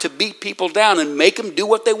hammer to beat people down and make them do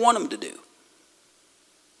what they want them to do.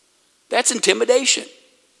 That's intimidation.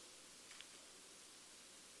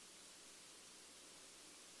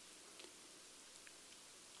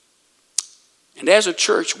 And as a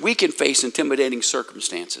church, we can face intimidating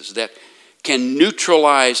circumstances that can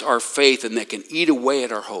neutralize our faith and that can eat away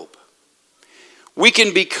at our hope. We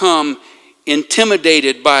can become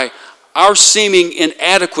intimidated by our seeming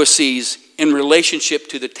inadequacies in relationship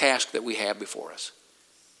to the task that we have before us.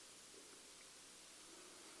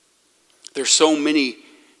 There's so many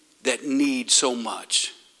that need so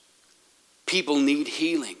much. People need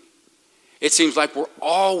healing. It seems like we're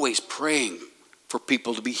always praying for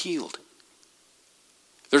people to be healed.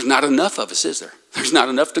 There's not enough of us, is there? There's not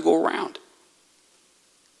enough to go around.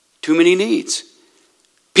 Too many needs.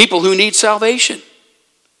 People who need salvation.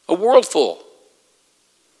 A world full.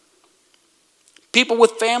 People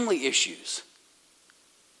with family issues.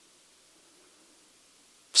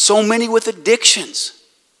 So many with addictions.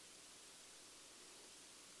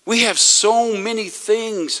 We have so many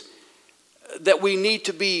things that we need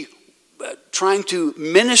to be trying to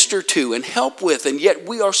minister to and help with, and yet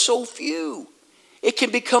we are so few. It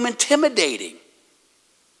can become intimidating.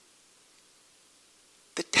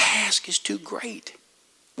 The task is too great.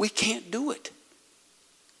 We can't do it.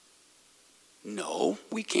 No,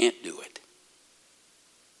 we can't do it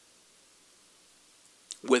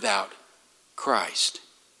without Christ,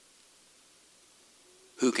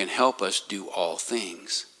 who can help us do all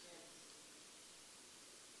things.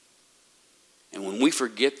 And when we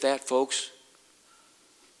forget that, folks,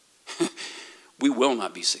 we will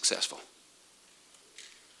not be successful.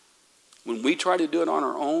 When we try to do it on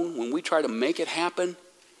our own, when we try to make it happen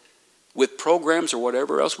with programs or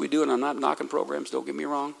whatever else we do, and I'm not knocking programs, don't get me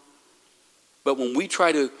wrong, but when we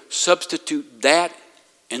try to substitute that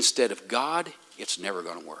instead of God, it's never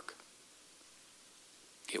going to work.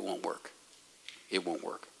 It won't work. It won't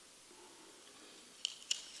work.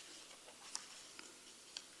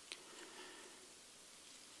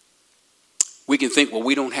 We can think, well,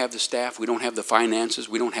 we don't have the staff, we don't have the finances,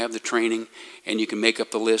 we don't have the training, and you can make up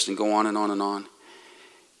the list and go on and on and on.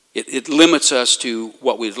 It limits us to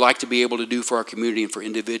what we'd like to be able to do for our community and for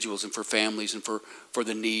individuals and for families and for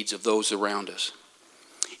the needs of those around us.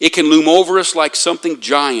 It can loom over us like something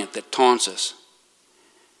giant that taunts us.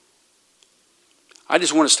 I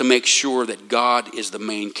just want us to make sure that God is the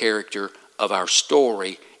main character of our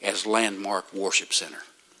story as Landmark Worship Center.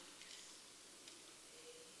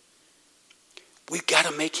 We've got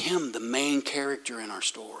to make him the main character in our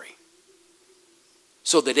story,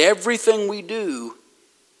 so that everything we do,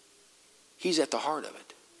 he's at the heart of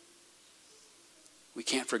it. We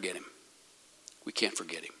can't forget him. We can't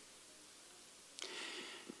forget him.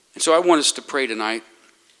 And so I want us to pray tonight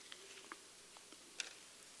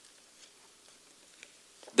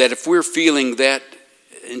that if we're feeling that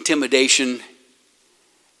intimidation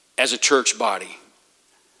as a church body,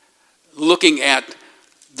 looking at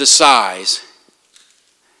the size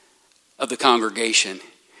of the congregation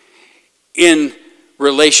in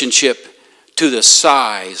relationship to the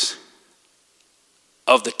size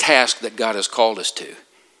of the task that God has called us to,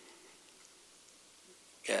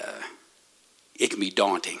 it can be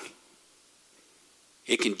daunting.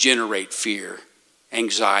 It can generate fear,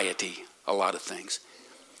 anxiety, a lot of things.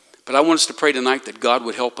 But I want us to pray tonight that God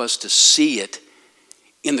would help us to see it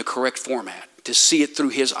in the correct format, to see it through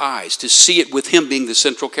his eyes, to see it with him being the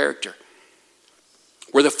central character,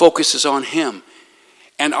 where the focus is on him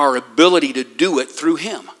and our ability to do it through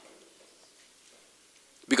him.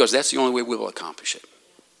 Because that's the only way we will accomplish it,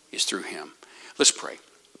 is through him. Let's pray.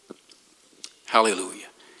 Hallelujah.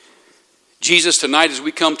 Jesus, tonight as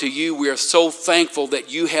we come to you, we are so thankful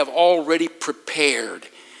that you have already prepared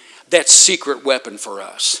that secret weapon for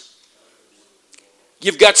us.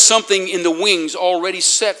 You've got something in the wings already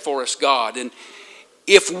set for us, God. And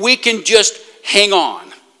if we can just hang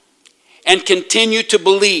on and continue to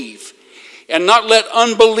believe and not let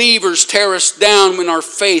unbelievers tear us down in our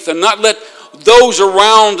faith, and not let those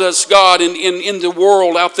around us, God, in the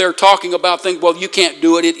world out there talking about things, well, you can't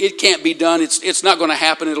do it. It can't be done. It's not going to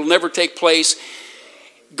happen. It'll never take place.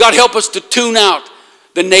 God, help us to tune out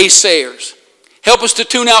the naysayers. Help us to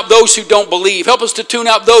tune out those who don't believe. Help us to tune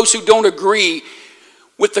out those who don't agree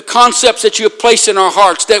with the concepts that you have placed in our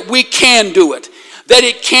hearts, that we can do it, that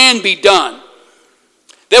it can be done,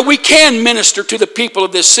 that we can minister to the people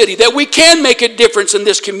of this city, that we can make a difference in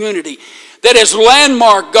this community, that as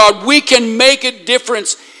Landmark, God, we can make a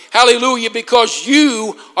difference, hallelujah, because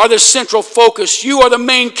you are the central focus. You are the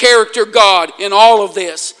main character, God, in all of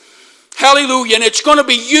this. Hallelujah. And it's going to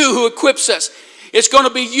be you who equips us. It's going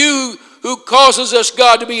to be you who causes us,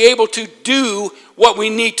 God, to be able to do what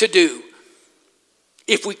we need to do.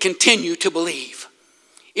 If we continue to believe.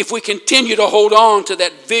 If we continue to hold on to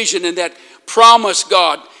that vision and that promise,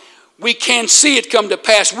 God, we can see it come to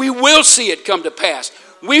pass. We will see it come to pass.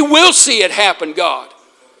 We will see it happen, God.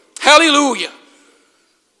 Hallelujah.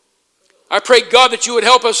 I pray, God, that you would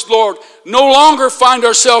help us, Lord, no longer find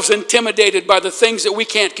ourselves intimidated by the things that we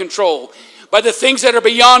can't control, by the things that are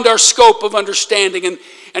beyond our scope of understanding.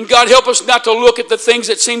 And God, help us not to look at the things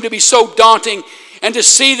that seem to be so daunting and to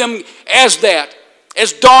see them as that,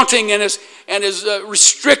 as daunting and as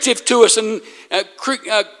restrictive to us and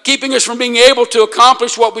keeping us from being able to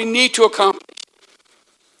accomplish what we need to accomplish.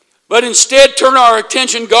 But instead turn our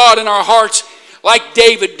attention, God, in our hearts like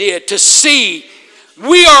David did, to see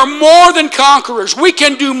we are more than conquerors. We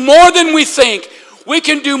can do more than we think. We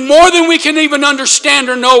can do more than we can even understand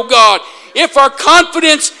or know, God. If our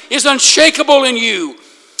confidence is unshakable in you,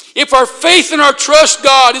 if our faith and our trust,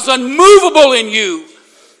 God, is unmovable in you,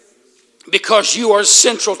 because you are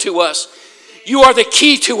central to us. You are the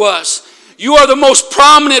key to us. You are the most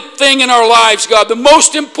prominent thing in our lives, God. The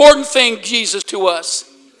most important thing, Jesus, to us.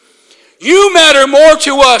 You matter more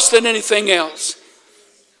to us than anything else.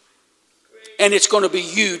 And it's going to be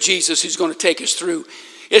you, Jesus, who's going to take us through.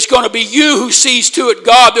 It's going to be you who sees to it,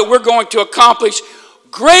 God, that we're going to accomplish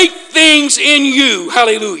great things in you.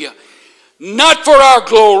 Hallelujah. Not for our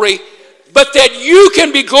glory, but that you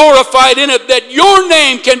can be glorified in it, that your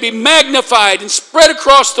name can be magnified and spread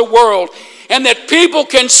across the world, and that people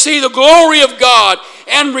can see the glory of God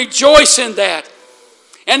and rejoice in that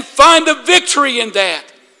and find the victory in that.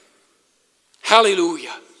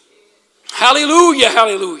 Hallelujah. Hallelujah,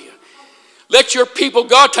 hallelujah. Let your people,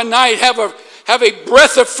 God, tonight have a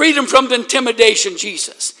breath of freedom from the intimidation,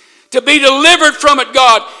 Jesus. To be delivered from it,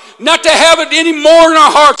 God. Not to have it any more in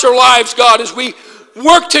our hearts or lives, God, as we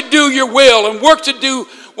work to do your will and work to do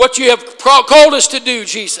what you have called us to do,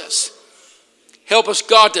 Jesus. Help us,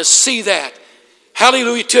 God, to see that.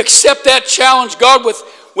 Hallelujah. To accept that challenge, God,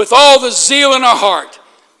 with all the zeal in our heart.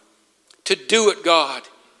 to do it, God,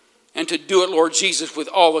 and to do it, Lord Jesus, with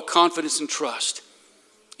all the confidence and trust.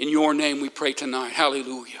 In your name we pray tonight.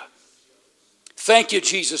 Hallelujah. Thank you,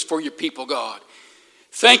 Jesus, for your people, God.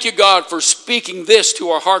 Thank you, God, for speaking this to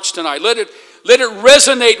our hearts tonight. Let it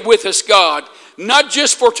resonate with us, God. Not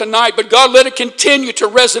just for tonight, but God, let it continue to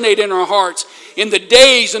resonate in our hearts in the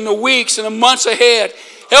days and the weeks and the months ahead.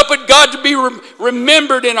 Help it, God, to be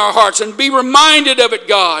remembered in our hearts and be reminded of it,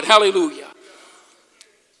 God. Hallelujah.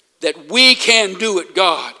 That we can do it,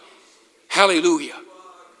 God. Hallelujah.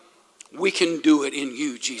 We can do it in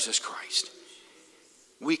you, Jesus Christ.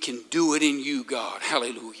 We can do it in you, God.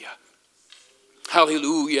 Hallelujah.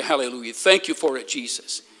 Hallelujah, hallelujah. Thank you for it,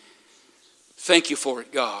 Jesus. Thank you for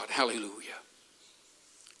it, God. Hallelujah.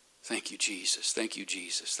 Thank you, Jesus. Thank you,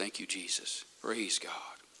 Jesus. Thank you, Jesus. Praise God.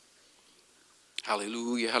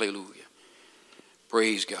 Hallelujah, hallelujah.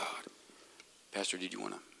 Praise God. Pastor, did you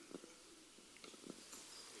want to?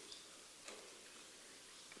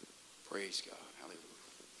 Praise God. Hallelujah.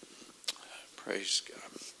 Praise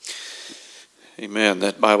God. Amen.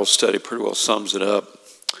 That Bible study pretty well sums it up.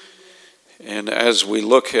 And as we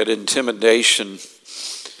look at intimidation,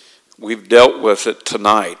 we've dealt with it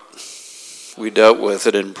tonight. We dealt with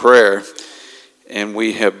it in prayer, and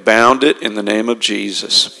we have bound it in the name of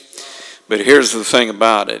Jesus. But here's the thing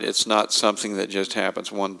about it. It's not something that just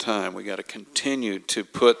happens one time. We got to continue to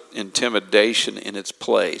put intimidation in its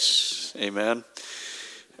place. Amen.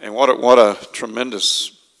 And what a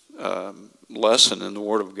tremendous lesson in the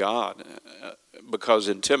Word of God, because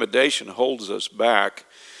intimidation holds us back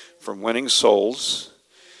from winning souls.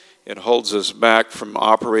 It holds us back from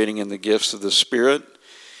operating in the gifts of the Spirit.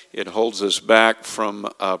 It holds us back from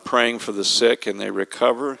praying for the sick and they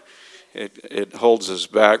recover. It holds us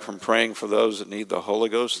back from praying for those that need the Holy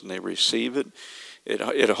Ghost and they receive it.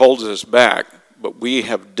 It holds us back, but we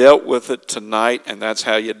have dealt with it tonight, and that's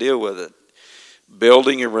how you deal with it.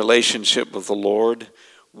 Building a relationship with the Lord,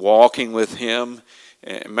 walking with Him.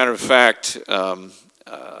 Matter of fact,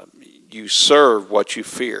 you serve what you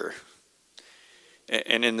fear.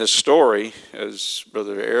 And in this story, as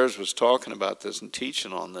Brother Ayers was talking about this and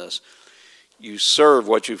teaching on this, you serve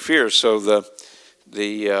what you fear. So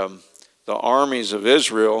the armies of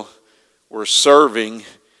Israel were serving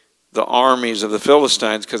the armies of the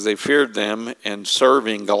Philistines because they feared them, and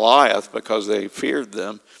serving Goliath because they feared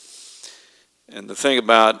them. And the thing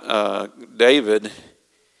about David,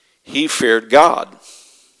 he feared God.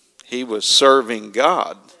 He was serving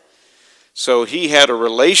God. So he had a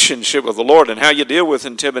relationship with the Lord. And how you deal with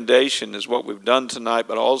intimidation is what we've done tonight,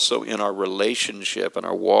 but also in our relationship and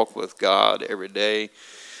our walk with God every day.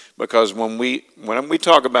 Because when we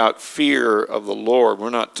talk about fear of the Lord, we're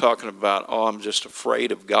not talking about, I'm just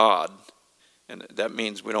afraid of God. And that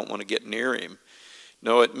means we don't want to get near Him.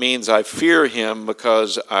 No, it means I fear Him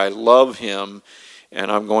because I love Him,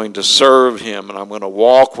 and I'm going to serve Him, and I'm going to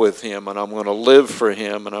walk with Him, and I'm going to live for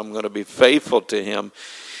Him, and I'm going to be faithful to Him.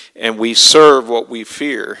 And we serve what we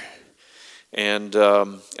fear. And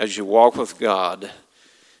as you walk with God,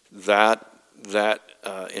 that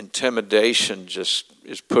intimidation just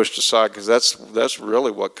is pushed aside, because that's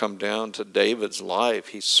really what come down to David's life.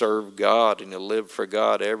 He served God and he lived for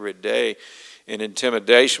God every day. And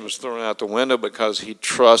intimidation was thrown out the window because he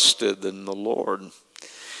trusted in the Lord.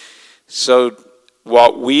 So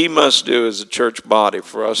what we must do as a church body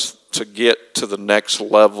for us to get to the next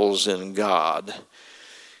levels in God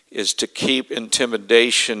is to keep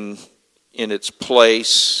intimidation in its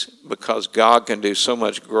place, because God can do so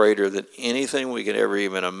much greater than anything we can ever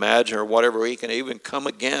even imagine or whatever we can even come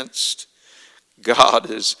against. God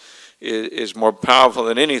is more powerful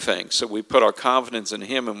than anything. So we put our confidence in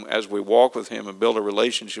Him, and as we walk with Him and build a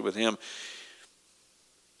relationship with Him,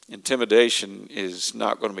 intimidation is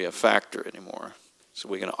not going to be a factor anymore. So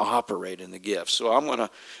we can operate in the gifts. So I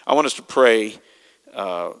want us to pray.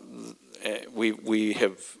 We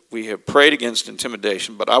have prayed against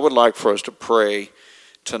intimidation, but I would like for us to pray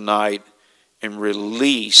tonight and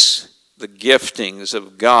release the giftings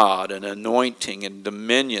of God and anointing and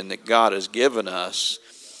dominion that God has given us.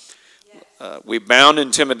 We bound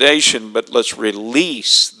intimidation, but let's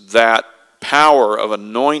release that power of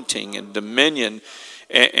anointing and dominion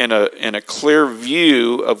and a clear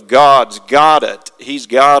view of God's got it. He's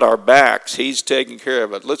got our backs. He's taking care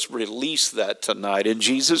of it. Let's release that tonight. In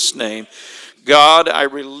Jesus' name, God, I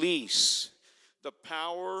release the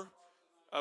power